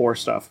 like Spore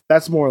stuff.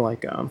 That's more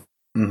like,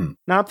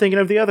 Not thinking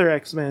of the other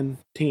X-Men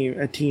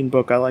teen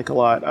book I like a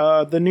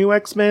lot. The new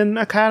X-Men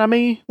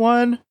Academy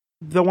one,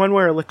 the one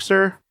where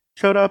Elixir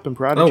showed up in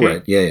Prodigy. Oh,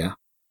 right. Yeah.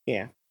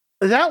 Yeah.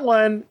 That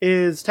one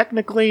is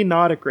technically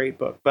not a great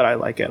book, but I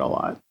like it a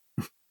lot.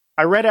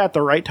 I read it at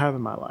the right time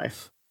in my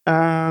life.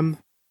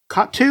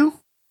 Katu,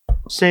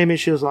 same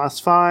issue as the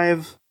last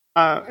five.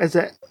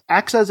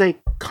 Acts as a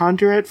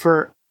conduit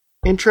for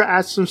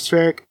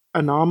intra-atmospheric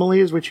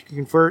anomalies, which you can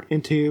convert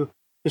into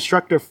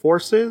destructive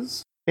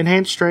forces.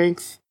 Enhanced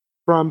strength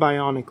from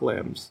bionic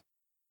limbs.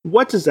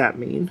 What does that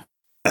mean?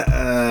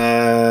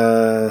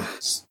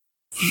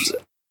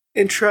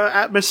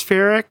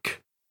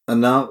 Intra-atmospheric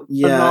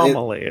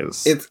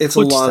anomalies. It's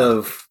a lot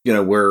of, you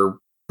know, we're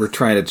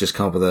trying to just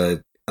come up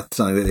with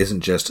something that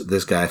isn't just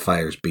this guy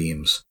fires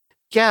beams.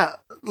 Yeah,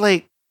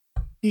 like,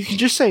 you can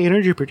just say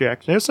energy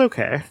projection. It's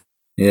okay.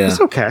 Yeah.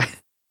 It's okay.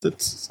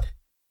 But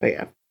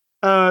yeah.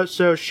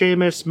 So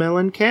Seamus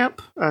Mellencamp,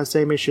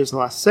 same issue as the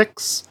last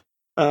six.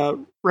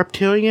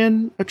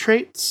 Reptilian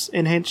traits,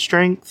 enhanced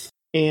strength,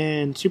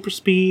 and super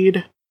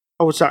speed.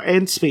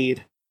 And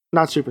speed.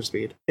 Not super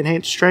speed.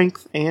 Enhanced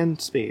strength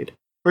and speed.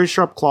 Very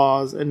sharp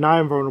claws, and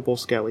non-invulnerable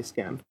scaly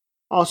skin.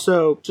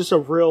 Also, just a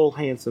real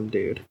handsome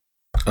dude.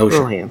 Oh, real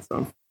sure.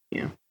 handsome.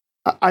 Yeah.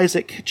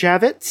 Isaac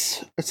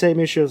Javits,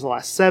 same issue as the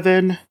last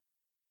seven.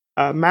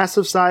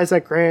 Massive size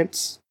that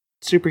grants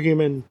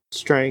superhuman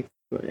strength,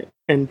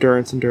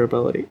 endurance, and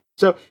durability.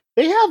 So,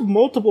 they have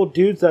multiple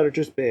dudes that are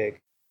just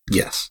big.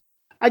 Yes.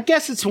 I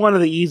guess it's one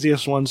of the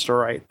easiest ones to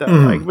write, though.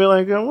 Like, be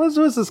like,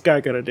 what's this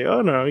guy gonna do?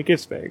 Oh no, he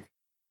gets big.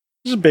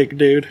 He's a big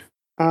dude.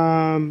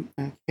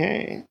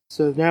 Okay.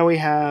 So now we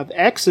have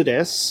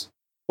Exodus,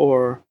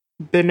 or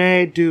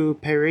Benet du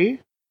Paris,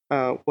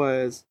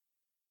 was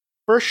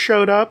first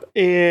showed up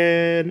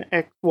in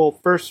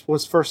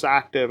first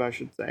active, I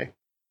should say.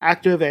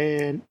 Active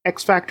in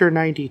X Factor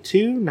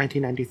 92,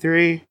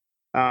 1993.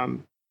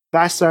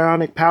 Vast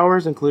psionic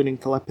powers, including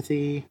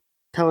telepathy,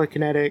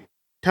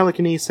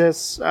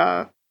 telekinesis,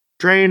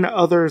 drain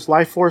others'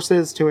 life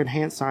forces to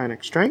enhance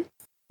psionic strength.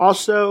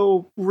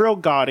 Also, real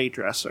gaudy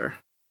dresser.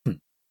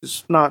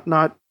 Just not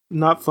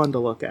fun to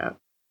look at.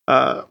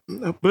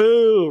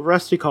 Boo,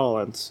 Rusty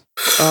Collins.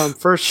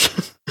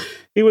 First,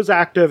 he was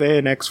active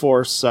in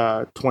X-Force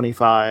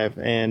 25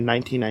 in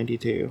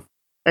 1992.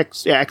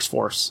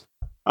 X-Force.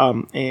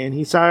 And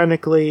he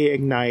psionically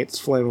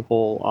ignites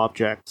flammable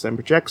objects and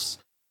projects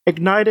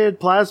ignited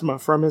plasma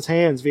from his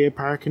hands via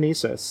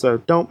pyrokinesis. So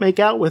don't make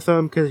out with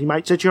him because he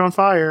might set you on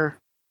fire.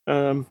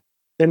 Then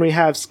we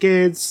have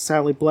Skids,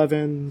 Sally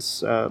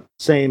Blevins,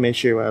 same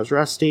issue as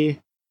Rusty.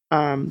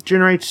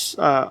 Generates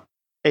a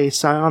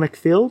psionic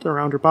field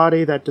around her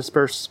body that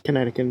disperses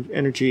kinetic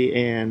energy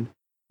and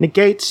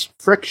negates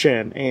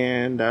friction.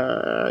 And,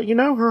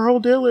 her whole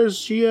deal is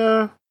she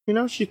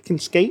can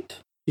skate.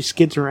 She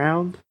skids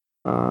around.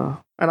 And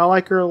I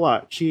like her a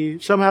lot. She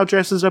somehow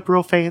dresses up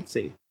real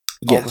fancy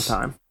all the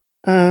time.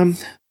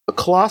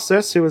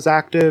 Colossus, who was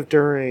active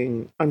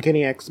during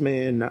Uncanny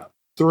X-Men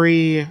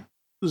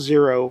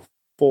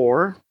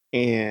 304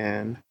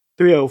 and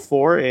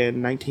 304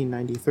 in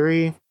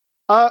 1993.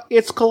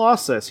 It's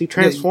Colossus. He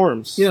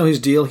transforms. You know his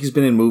deal. He's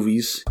been in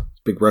movies.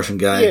 Big Russian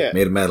guy,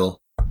 made of metal.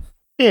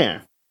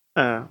 Yeah.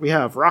 We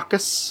have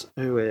Rockus,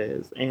 who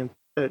is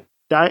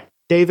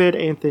David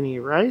Anthony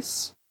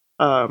Rice.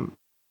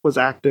 Was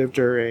active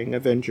during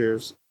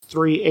Avengers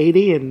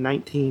 380 in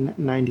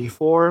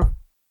 1994.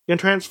 Can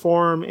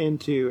transform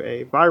into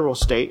a viral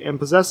state and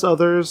possess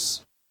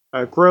others.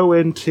 Grow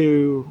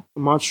into a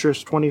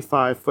monstrous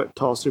 25-foot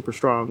tall, super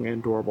strong,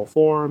 and durable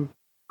form.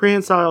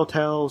 Prehensile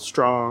tail,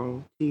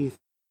 strong teeth,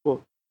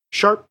 well,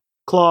 sharp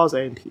claws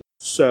and teeth.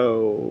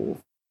 So,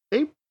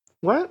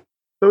 what?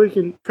 So he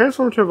can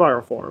transform into a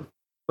viral form,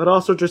 but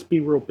also just be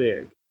real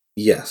big.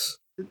 Yes.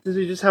 Does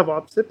he just have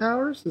opposite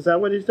powers? Is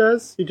that what he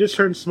does? He just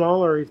turns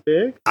small or he's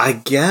big? I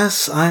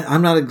guess.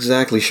 I'm not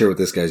exactly sure what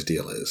this guy's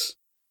deal is.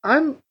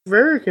 I'm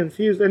very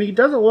confused, and he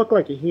doesn't look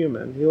like a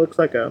human. He looks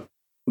like a...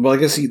 Well, I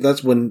guess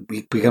that's when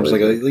he becomes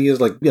he has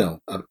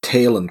a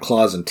tail and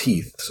claws and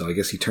teeth, so I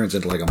guess he turns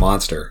into like a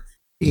monster.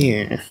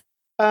 Yeah.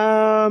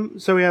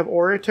 So we have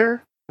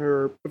Orator,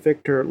 or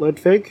Victor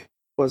Ludwig,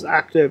 was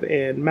active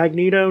in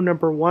Magneto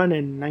 #1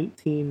 in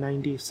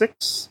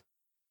 1996.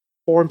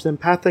 Forms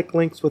empathic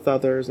links with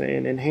others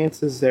and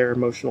enhances their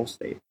emotional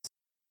states.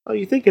 Well,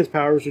 you think his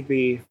powers would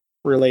be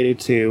related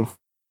to...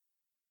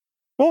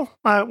 Well,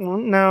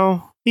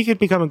 no. He could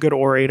become a good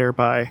orator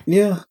by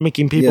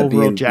making people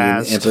real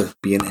jazzed.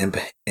 Being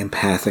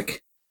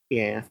empathic.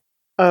 Yeah.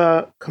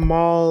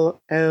 Kamal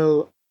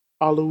El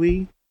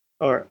Alawi,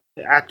 or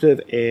active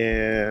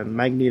in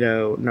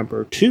Magneto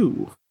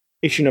 #2,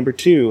 issue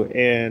 #2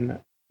 in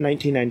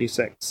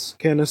 1996.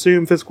 Can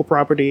assume physical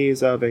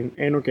properties of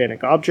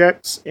inorganic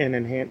objects and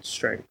enhance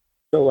strength.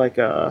 So like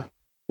a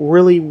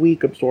really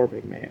weak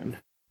absorbing man,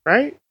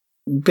 right?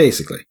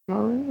 Basically.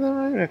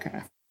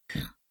 Okay.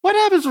 What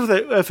happens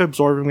if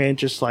absorbing man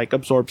just like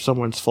absorbs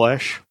someone's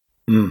flesh?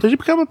 Does he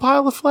become a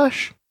pile of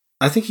flesh?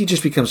 I think he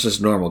just becomes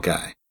this normal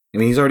guy. I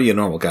mean, he's already a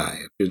normal guy.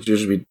 It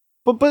just be...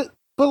 But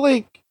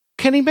like,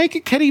 can he make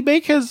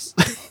his?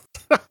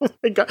 Oh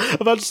my God,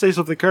 I'm about to say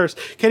something cursed.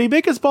 Can he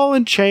make his ball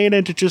and chain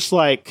into just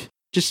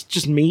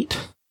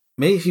meat?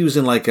 Maybe if he was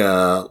in like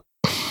a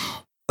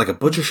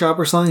butcher shop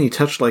or something, he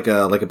touched like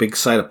a big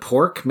side of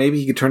pork. Maybe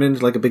he could turn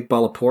into like a big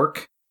ball of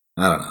pork.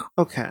 I don't know.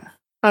 Okay.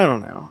 I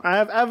don't know. I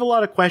have a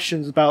lot of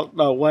questions about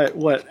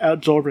what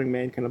absorbing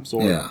man can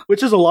absorb,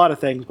 which is a lot of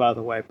things, by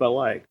the way. But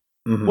like,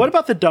 what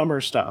about the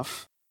dumber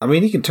stuff? I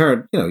mean, he can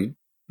turn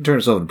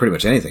himself into pretty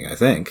much anything. I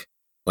think,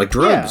 like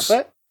drugs.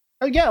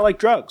 Yeah, like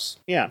drugs.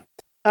 Yeah.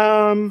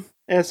 And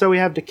so we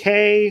have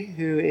Decay,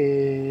 who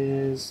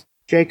is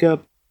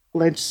Jacob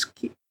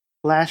Lashinsky,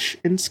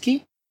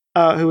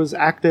 who was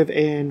active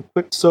in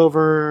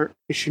Quicksilver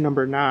issue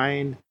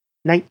 #9,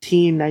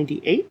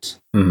 1998.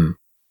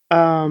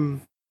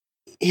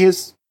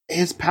 His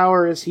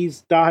power is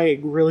he's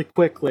dying really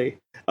quickly,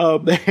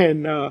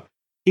 and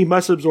he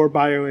must absorb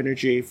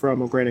bioenergy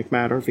from organic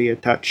matter via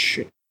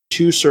touch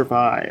to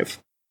survive.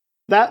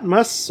 That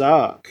must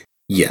suck.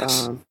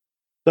 Yes.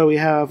 So we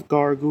have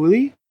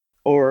Garguli,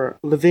 or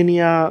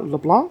Lavinia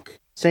LeBlanc,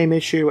 same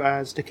issue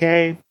as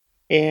Decay,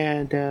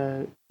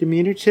 and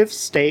diminutive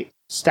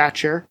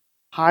stature,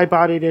 high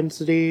body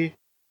density,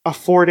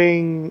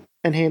 affording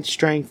enhanced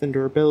strength and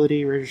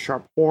durability, razor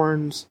sharp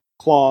horns,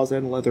 claws,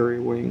 and leathery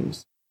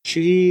wings.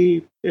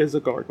 She is a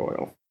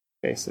gargoyle,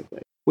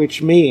 basically,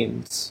 which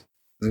means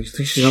you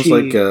think she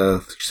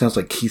sounds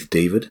like Keith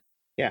David?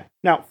 Yeah.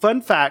 Now,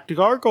 fun fact: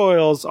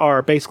 gargoyles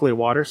are basically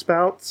water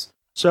spouts.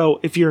 So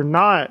if you're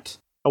not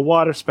a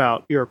water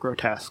spout, you're a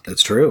grotesque.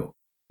 That's true.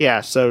 Yeah.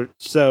 So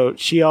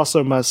she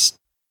also must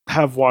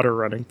have water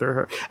running through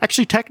her.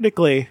 Actually,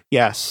 technically,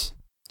 yes,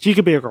 she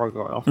could be a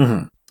gargoyle.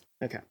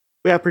 Okay.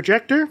 We have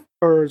Projector,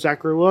 or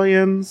Zachary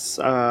Williams,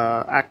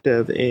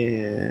 active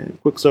in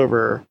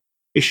Quicksilver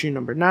issue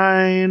 #9,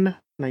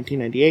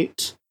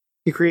 1998.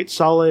 He creates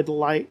solid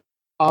light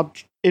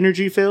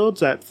energy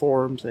fields that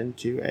forms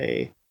into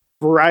a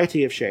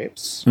variety of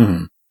shapes.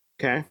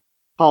 Okay.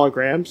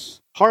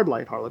 Holograms, hard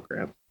light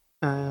holograms.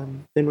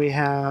 Then we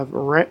have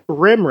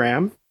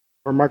Rimram,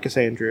 or Marcus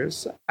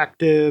Andrews,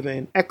 active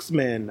in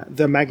X-Men,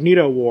 The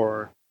Magneto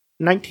War,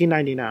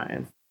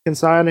 1999. Can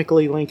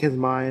psionically link his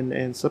mind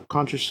and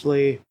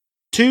subconsciously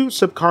to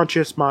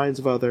subconscious minds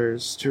of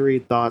others to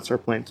read thoughts or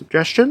plant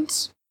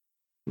suggestions.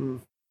 I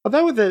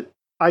thought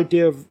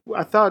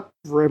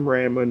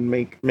Rimram would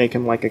make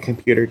him like a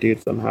computer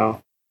dude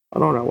somehow. I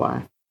don't know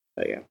why.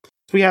 But yeah.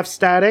 So we have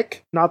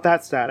Static, not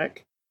that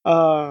Static.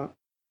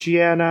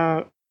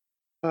 Gianna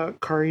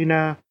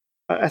Carina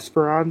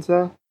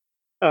Esperanza.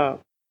 That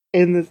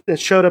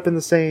showed up in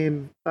the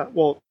same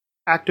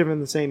active in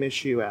the same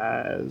issue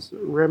as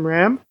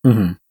Rimram.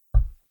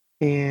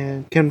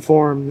 And can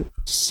form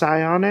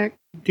psionic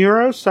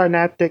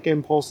neurosynaptic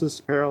impulses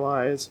to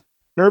paralyze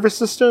nervous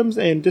systems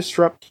and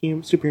disrupt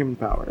superhuman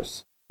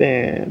powers.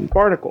 Then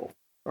Barnacle,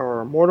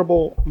 or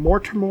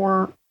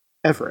Mortimer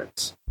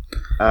Everett.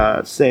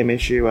 Same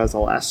issue as the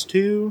last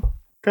two.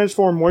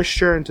 Transform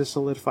moisture into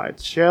solidified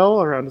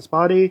shell around his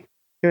body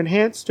to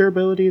enhance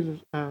durability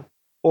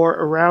or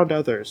around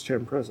others to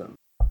imprison.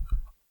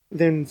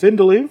 Then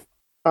Vindaloo,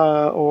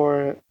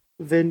 or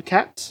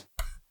Vincat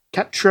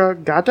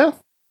Ketragata,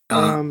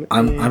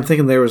 I'm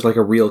thinking there was like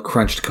a real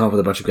crunch to come up with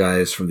a bunch of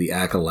guys from the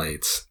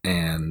Acolytes,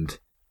 and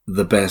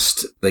the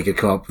best they could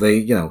come up.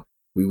 We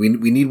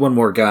need one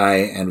more guy,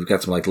 and we've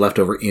got some like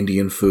leftover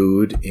Indian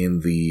food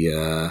in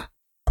the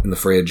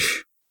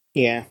fridge.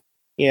 Yeah,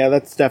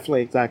 that's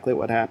definitely exactly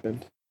what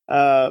happened.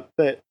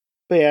 But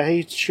yeah,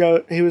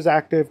 he was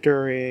active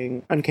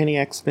during Uncanny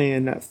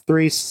X-Men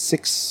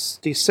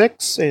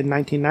 366 in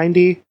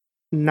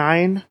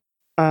 1999.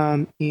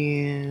 And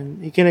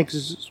he can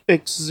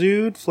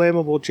exude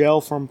flammable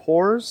gel from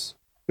pores,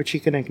 which he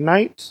can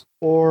ignite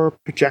or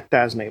project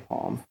as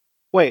napalm.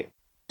 Wait,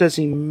 does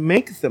he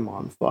make them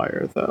on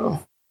fire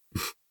though?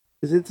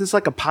 Is it this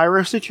like a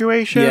pyro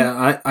situation?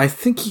 Yeah, I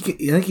think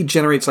he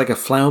generates like a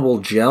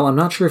flammable gel. I'm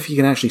not sure if he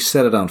can actually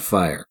set it on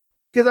fire.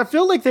 Because I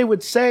feel like they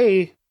would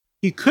say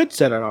he could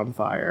set it on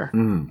fire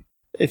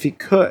if he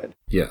could.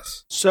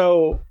 Yes.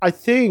 So I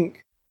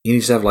think he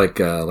needs to have like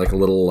a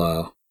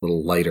little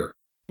lighter.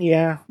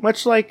 Yeah,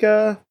 much like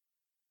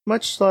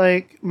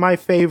my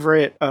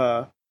favorite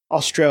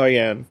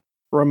Australian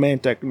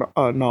romantic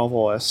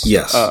novelist.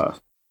 Yes.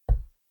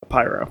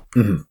 Pyro.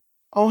 Mm-hmm.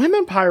 Oh, him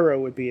and Pyro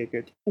would be a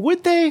good...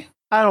 Would they?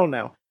 I don't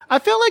know. I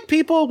feel like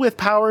people with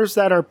powers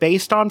that are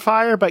based on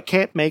fire but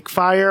can't make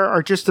fire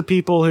are just the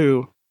people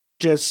who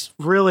just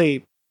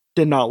really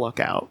did not look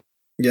out.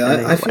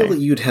 Yeah, I feel that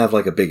you'd have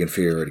like a big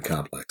inferiority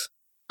complex.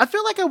 I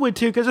feel like I would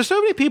too, because there's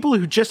so many people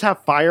who just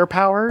have fire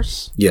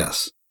powers.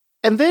 Yes.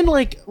 And then,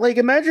 like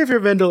imagine if you're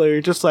Vendela, you're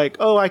just like,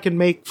 oh, I can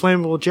make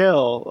flammable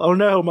gel. Oh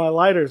no, my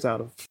lighter's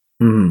out of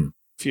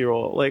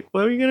fuel. Like,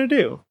 what are you gonna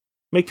do?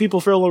 Make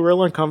people feel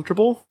real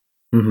uncomfortable?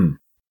 Mm-hmm.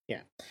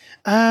 Yeah.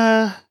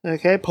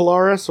 Okay,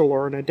 Polaris, or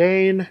Lorna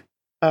Dane,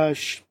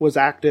 was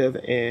active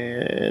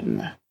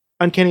in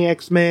Uncanny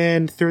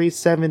X-Men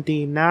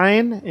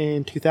 379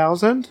 in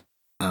 2000.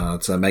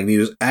 It's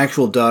Magneto's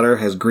actual daughter,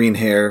 has green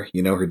hair.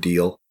 You know her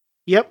deal.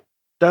 Yep.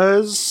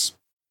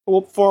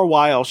 Well, for a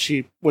while,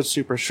 she was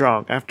super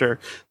strong after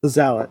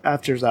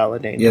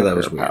Zaladane. Yeah, that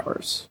was weird.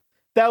 Powers.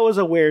 That was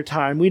a weird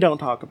time. We don't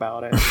talk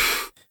about it.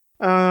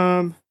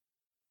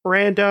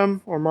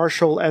 Random, or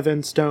Marshall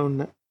Evan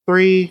Stone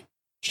 3,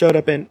 showed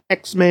up in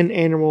X-Men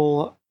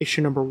Annual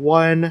Issue Number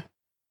 1,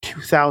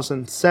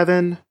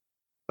 2007.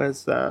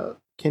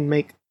 Can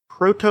make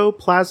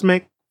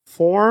protoplasmic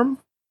form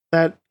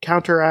that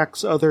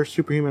counteracts other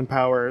superhuman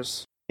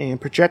powers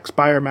and projects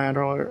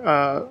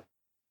biomatter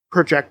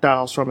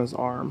projectiles from his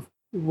arm.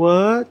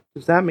 What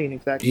does that mean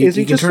exactly?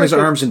 He can turn his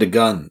arms into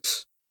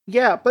guns.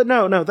 Yeah, but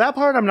no, that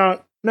part I'm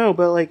not. No,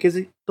 but like, is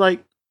he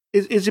like,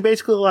 is he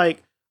basically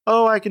like,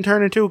 oh, I can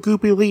turn into a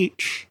goopy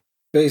leech?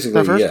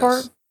 Basically, the first yes.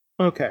 part.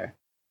 Okay.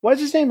 Why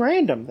is his name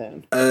Random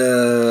then?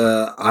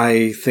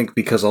 I think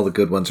because all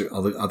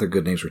the other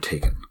good names were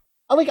taken.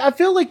 I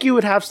feel like you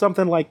would have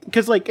something like,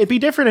 because like it'd be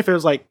different if it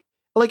was like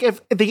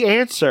if the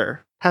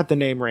Answer had the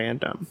name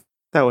Random,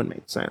 that would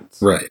make sense,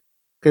 right?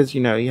 Because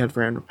you had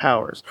random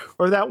powers,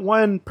 or that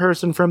one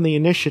person from the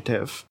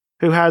Initiative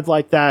who had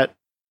like that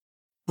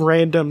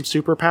random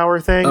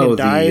superpower thing and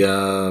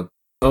died.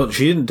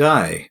 She didn't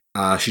die.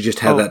 She just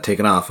had that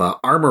taken off.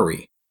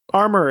 Armory,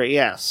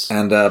 yes.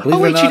 And believe it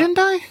or not, she didn't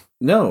die.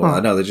 No,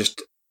 no, they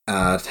just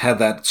had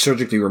that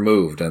surgically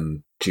removed,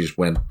 and she just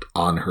went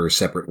on her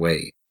separate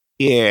way.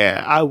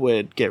 Yeah, I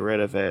would get rid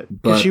of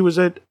it. But she was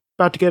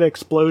about to get an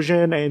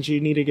explosion, and she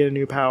needed to get a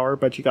new power,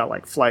 but she got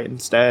like flight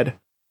instead.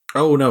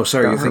 Oh no,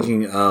 sorry, you're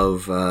thinking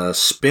of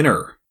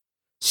Spinner.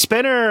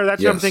 Spinner,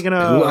 that's what I'm thinking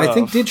of. Who I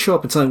think did show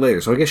up in something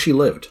later, so I guess she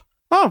lived.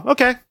 Oh,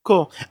 okay,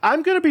 cool.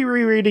 I'm going to be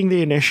rereading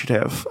The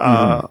Initiative,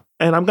 and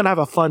I'm going to have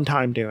a fun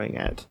time doing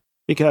it,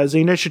 because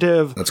The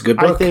Initiative... That's a good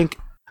book.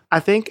 I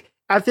think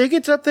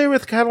it's up there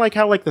with kind of like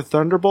how like the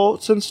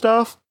Thunderbolts and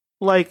stuff,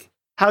 like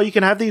how you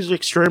can have these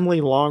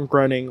extremely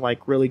long-running,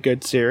 like really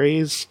good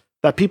series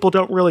that people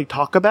don't really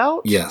talk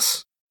about.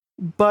 Yes.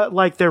 But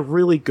like they're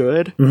really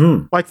good.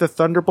 Mm-hmm. Like the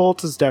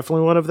Thunderbolts is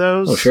definitely one of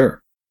those. Oh,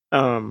 sure.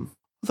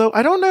 Though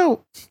I don't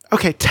know.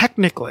 Okay,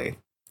 technically,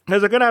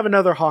 because they're going to have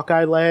another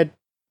Hawkeye-led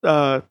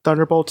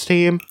Thunderbolts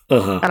team,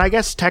 and I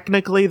guess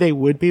technically they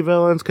would be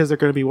villains because they're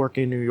going to be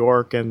working in New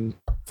York, and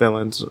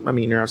villains, I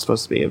mean, you're not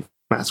supposed to be a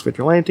masked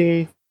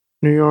vigilante.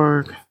 New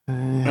York.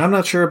 I'm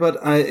not sure, but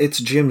it's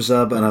Jim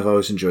Zub, and I've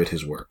always enjoyed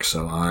his work,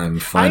 so I'm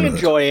fine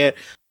with it.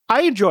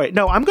 I enjoy it.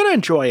 No, I'm going to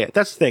enjoy it.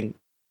 That's the thing.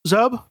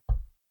 Zub,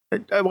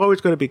 I'm always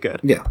going to be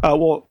good. Yeah.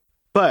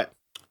 But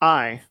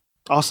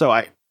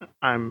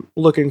I'm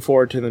looking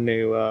forward to the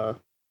new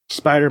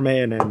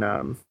Spider-Man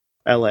in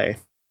L.A.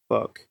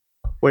 book.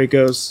 Where he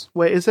goes,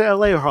 wait, is it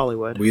L.A. or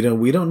Hollywood? We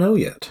don't know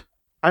yet.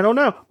 I don't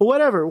know. But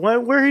whatever.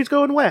 Where he's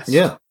going west.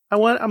 Yeah.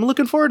 I'm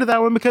looking forward to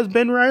that one because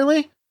Ben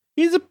Reilly,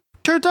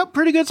 turns out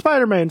pretty good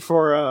Spider-Man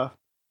for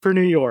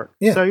New York.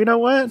 Yeah. So you know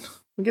what?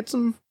 We get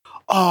some.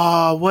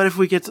 Oh, what if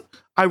we get?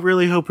 I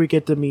really hope we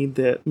get to meet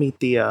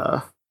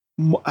the.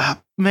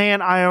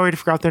 Man, I already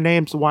forgot their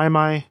names. Why am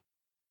I?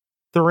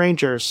 The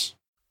Rangers,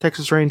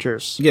 Texas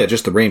Rangers. Yeah,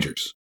 just the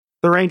Rangers.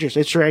 The Rangers.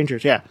 It's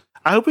Rangers. Yeah.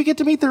 I hope we get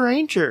to meet the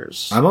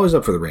Rangers. I'm always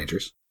up for the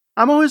Rangers.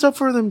 I'm always up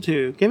for them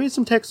too. Give me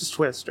some Texas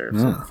Twister,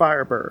 some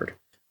Firebird.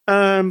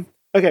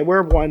 Okay,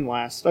 we're one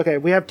last. Okay,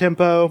 we have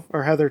Tempo,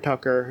 or Heather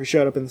Tucker, who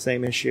showed up in the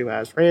same issue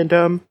as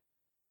Random.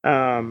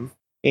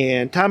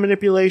 And time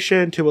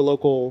manipulation to a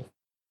local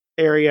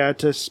area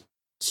to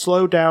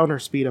slow down or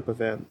speed up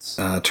events.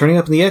 Turning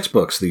up in the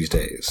X-Books these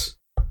days.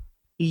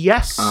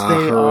 Yes,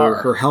 they are.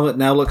 Her helmet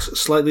now looks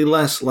slightly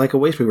less like a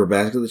wastepaper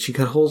basket that she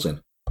cut holes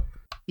in.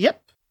 Yep,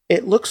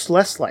 it looks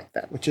less like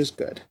that, which is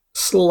good.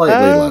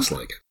 Slightly less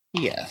like it.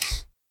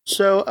 Yes.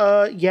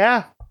 So,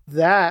 yeah,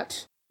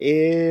 that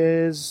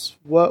is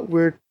what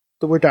we're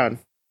done.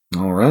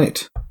 All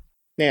right.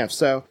 Yeah.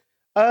 So,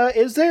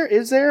 is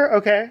there?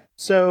 Okay.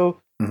 So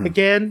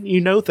again, you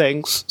know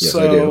things. Yes, so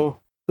I do.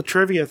 The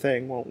trivia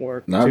thing won't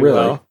work. Not too really.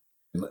 well.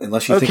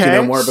 Unless you think you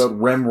know more about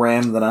Rem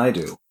Ram than I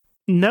do.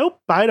 Nope,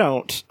 I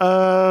don't.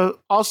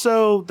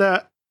 Also,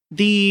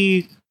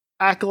 the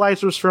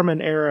Acolytes was from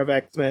an era of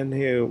X-Men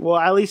who, well,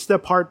 at least the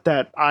part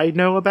that I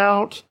know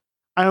about,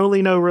 I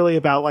only know really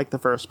about like the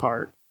first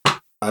part.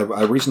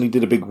 I recently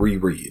did a big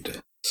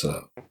reread,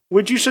 so.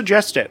 Would you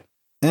suggest it?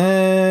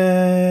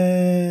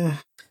 I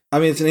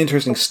mean, it's an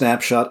interesting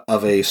snapshot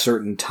of a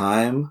certain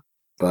time,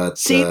 but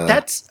see,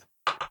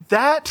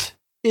 that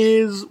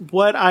is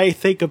what I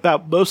think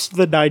about most of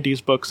the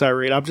 90s books I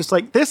read. I'm just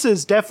like, this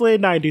is definitely a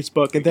 90s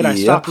book, and then I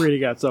stop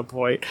reading at some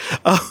point.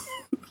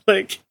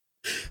 Like,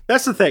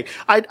 that's the thing.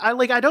 I'm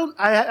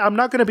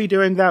not going to be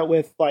doing that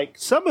with like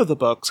some of the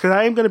books, because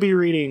I am going to be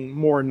reading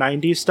more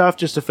 90s stuff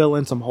just to fill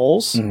in some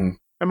holes in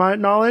my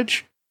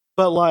knowledge.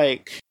 But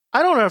like,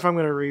 I don't know if I'm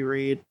going to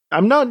reread.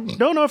 Don't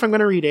know if I'm going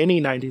to read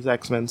any 90s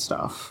X-Men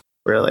stuff,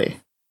 really.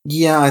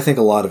 Yeah, I think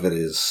a lot of it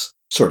is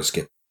sort of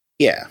skip.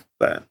 Yeah,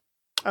 but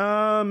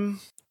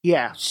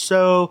yeah.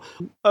 So,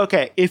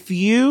 okay, if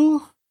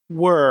you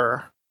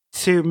were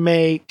to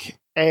make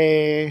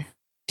a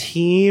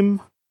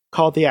team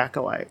called the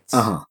Acolytes,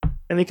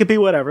 and it could be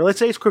whatever. Let's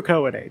say it's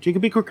Krakoan Age. It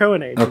could be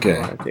Krakoan Age. Okay. If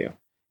you wanted to.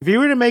 If you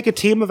were to make a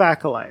team of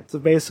Acolytes,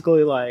 of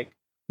basically like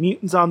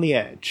mutants on the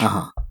edge.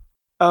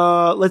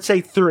 Let's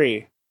say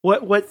 3.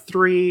 What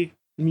 3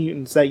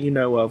 mutants that you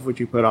know of would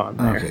you put on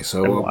there? Okay,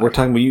 so we're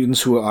talking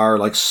mutants who are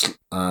like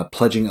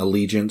pledging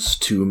allegiance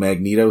to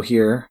Magneto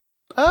here.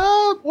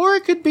 Or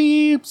it could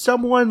be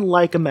someone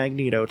like a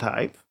Magneto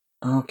type.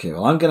 Okay,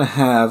 well, I'm going to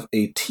have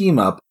a team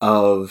up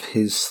of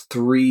his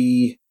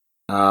 3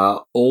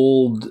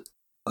 old,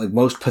 like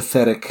most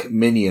pathetic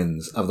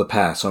minions of the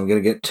past. So I'm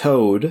going to get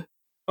Toad.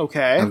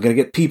 Okay. I'm going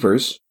to get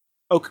Peepers.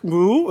 Okay.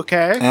 Ooh,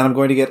 okay. And I'm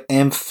going to get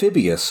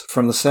Amphibious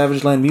from the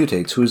Savage Land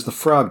Mutates, who is the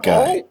frog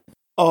guy.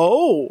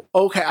 Oh,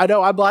 okay. I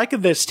know. I'm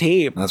liking this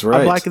team. That's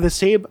right. I'm liking this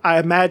team. I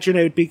imagine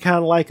it would be kind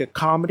of like a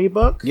comedy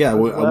book. Yeah,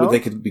 they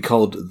could be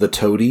called the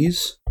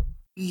Toadies.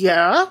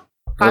 Yeah.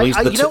 Or at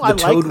least the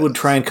Toad would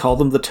try and call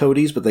them the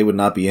Toadies, but they would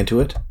not be into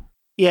it.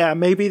 Yeah,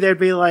 maybe they'd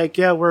be like,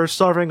 yeah, we're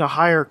serving a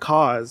higher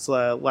cause.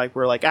 Like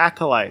we're like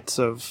acolytes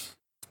of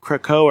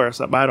Krakoa or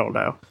something. I don't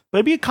know.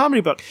 Maybe a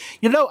comedy book.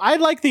 You know, I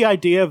like the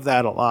idea of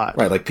that a lot.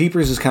 Right, like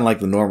Peepers is kind of like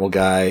the normal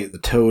guy. The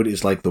Toad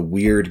is like the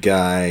weird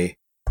guy.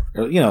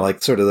 Or, you know,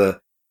 like sort of the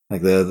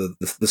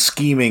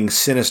scheming,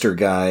 sinister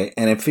guy.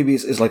 And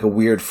Amphibious is like a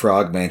weird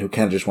frog man who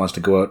kind of just wants to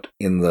go out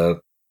in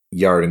the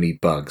yard and eat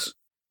bugs.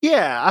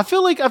 Yeah, I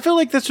feel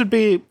like this would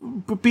be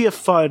a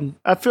fun.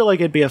 I feel like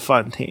it'd be a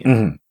fun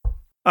team.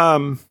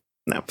 No,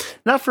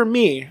 not for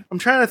me. I'm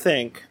trying to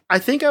think. I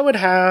think I would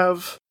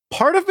have.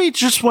 Part of me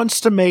just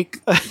wants to make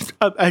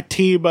a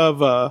team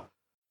of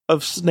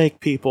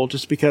snake people,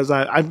 just because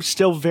I'm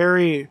still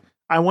very.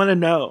 I want to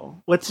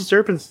know what's the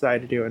Serpent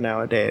Society doing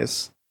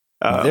nowadays.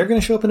 They're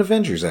going to show up in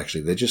Avengers.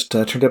 Actually, they just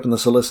turned up in the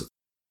solicit.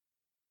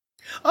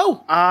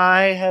 Oh,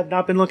 I have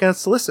not been looking at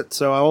solicit,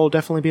 so I will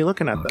definitely be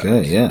looking at that.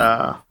 Okay,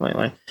 yeah.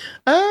 Lately.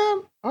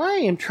 I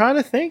am trying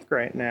to think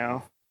right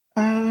now.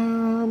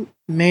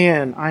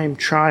 Man, I am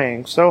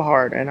trying so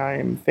hard and I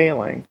am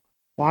failing.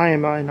 Why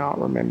am I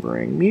not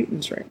remembering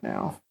mutants right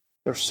now?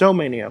 There's so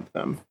many of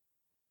them.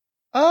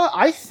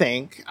 I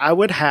think I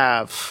would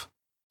have.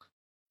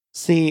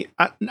 See,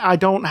 I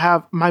don't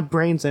have. My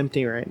brain's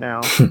empty right now.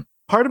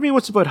 Part of me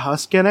wants to put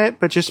Husk in it,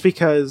 but just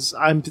because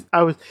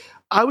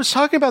I was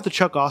talking about the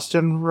Chuck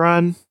Austin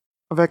run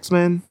of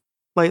X-Men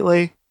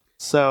lately,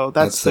 so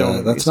that's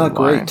not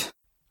great.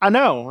 I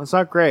know it's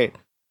not great.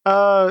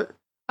 I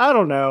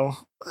don't know.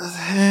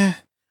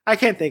 I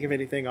can't think of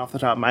anything off the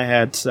top of my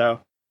head, so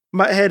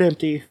my head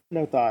empty,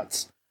 no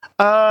thoughts.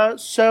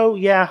 So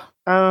yeah,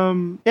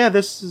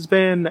 this has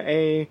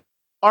been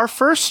our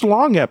first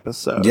long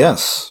episode.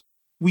 Yes,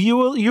 you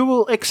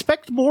will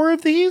expect more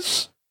of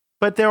these,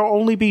 but there will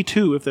only be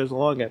 2 if there's a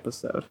long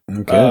episode.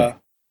 Okay.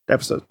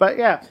 Episodes, but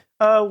yeah.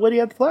 What do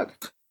you have to plug?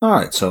 All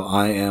right, so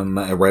I am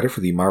a writer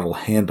for the Marvel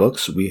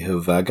Handbooks. We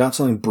have got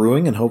something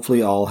brewing, and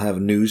hopefully I'll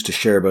have news to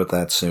share about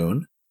that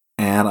soon.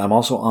 And I'm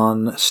also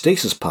on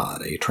Stasis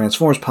Pod, a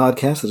Transformers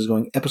podcast that is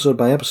going episode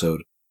by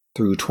episode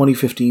through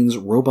 2015's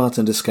Robots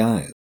in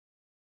Disguise.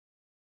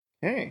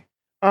 Okay.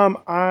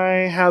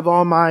 I have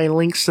all my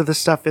links to the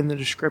stuff in the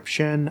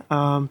description.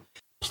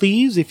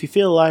 Please, if you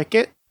feel like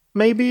it,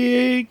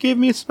 maybe give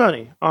me some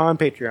money on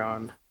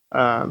Patreon.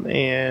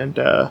 And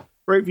rate,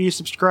 review,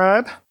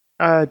 subscribe.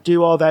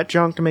 do all that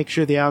junk to make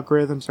sure the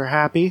algorithms are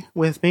happy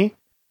with me.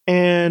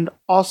 And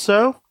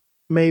also,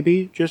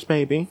 maybe, just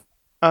maybe,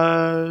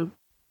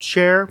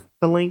 share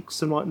the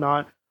links and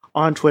whatnot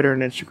on Twitter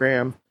and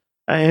Instagram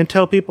and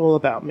tell people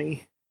about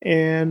me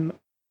and,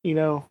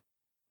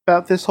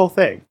 about this whole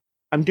thing.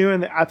 I'm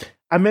doing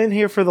I'm in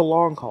here for the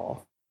long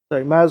haul. So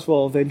you might as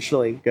well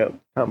eventually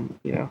come,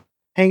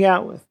 hang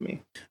out with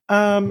me.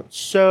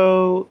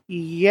 So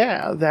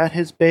yeah, this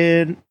has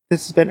been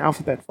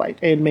Alphabet Flight,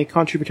 and may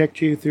Country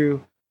protect you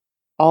through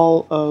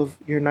all of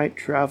your night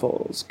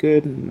travels.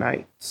 Good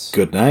night.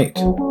 Good night.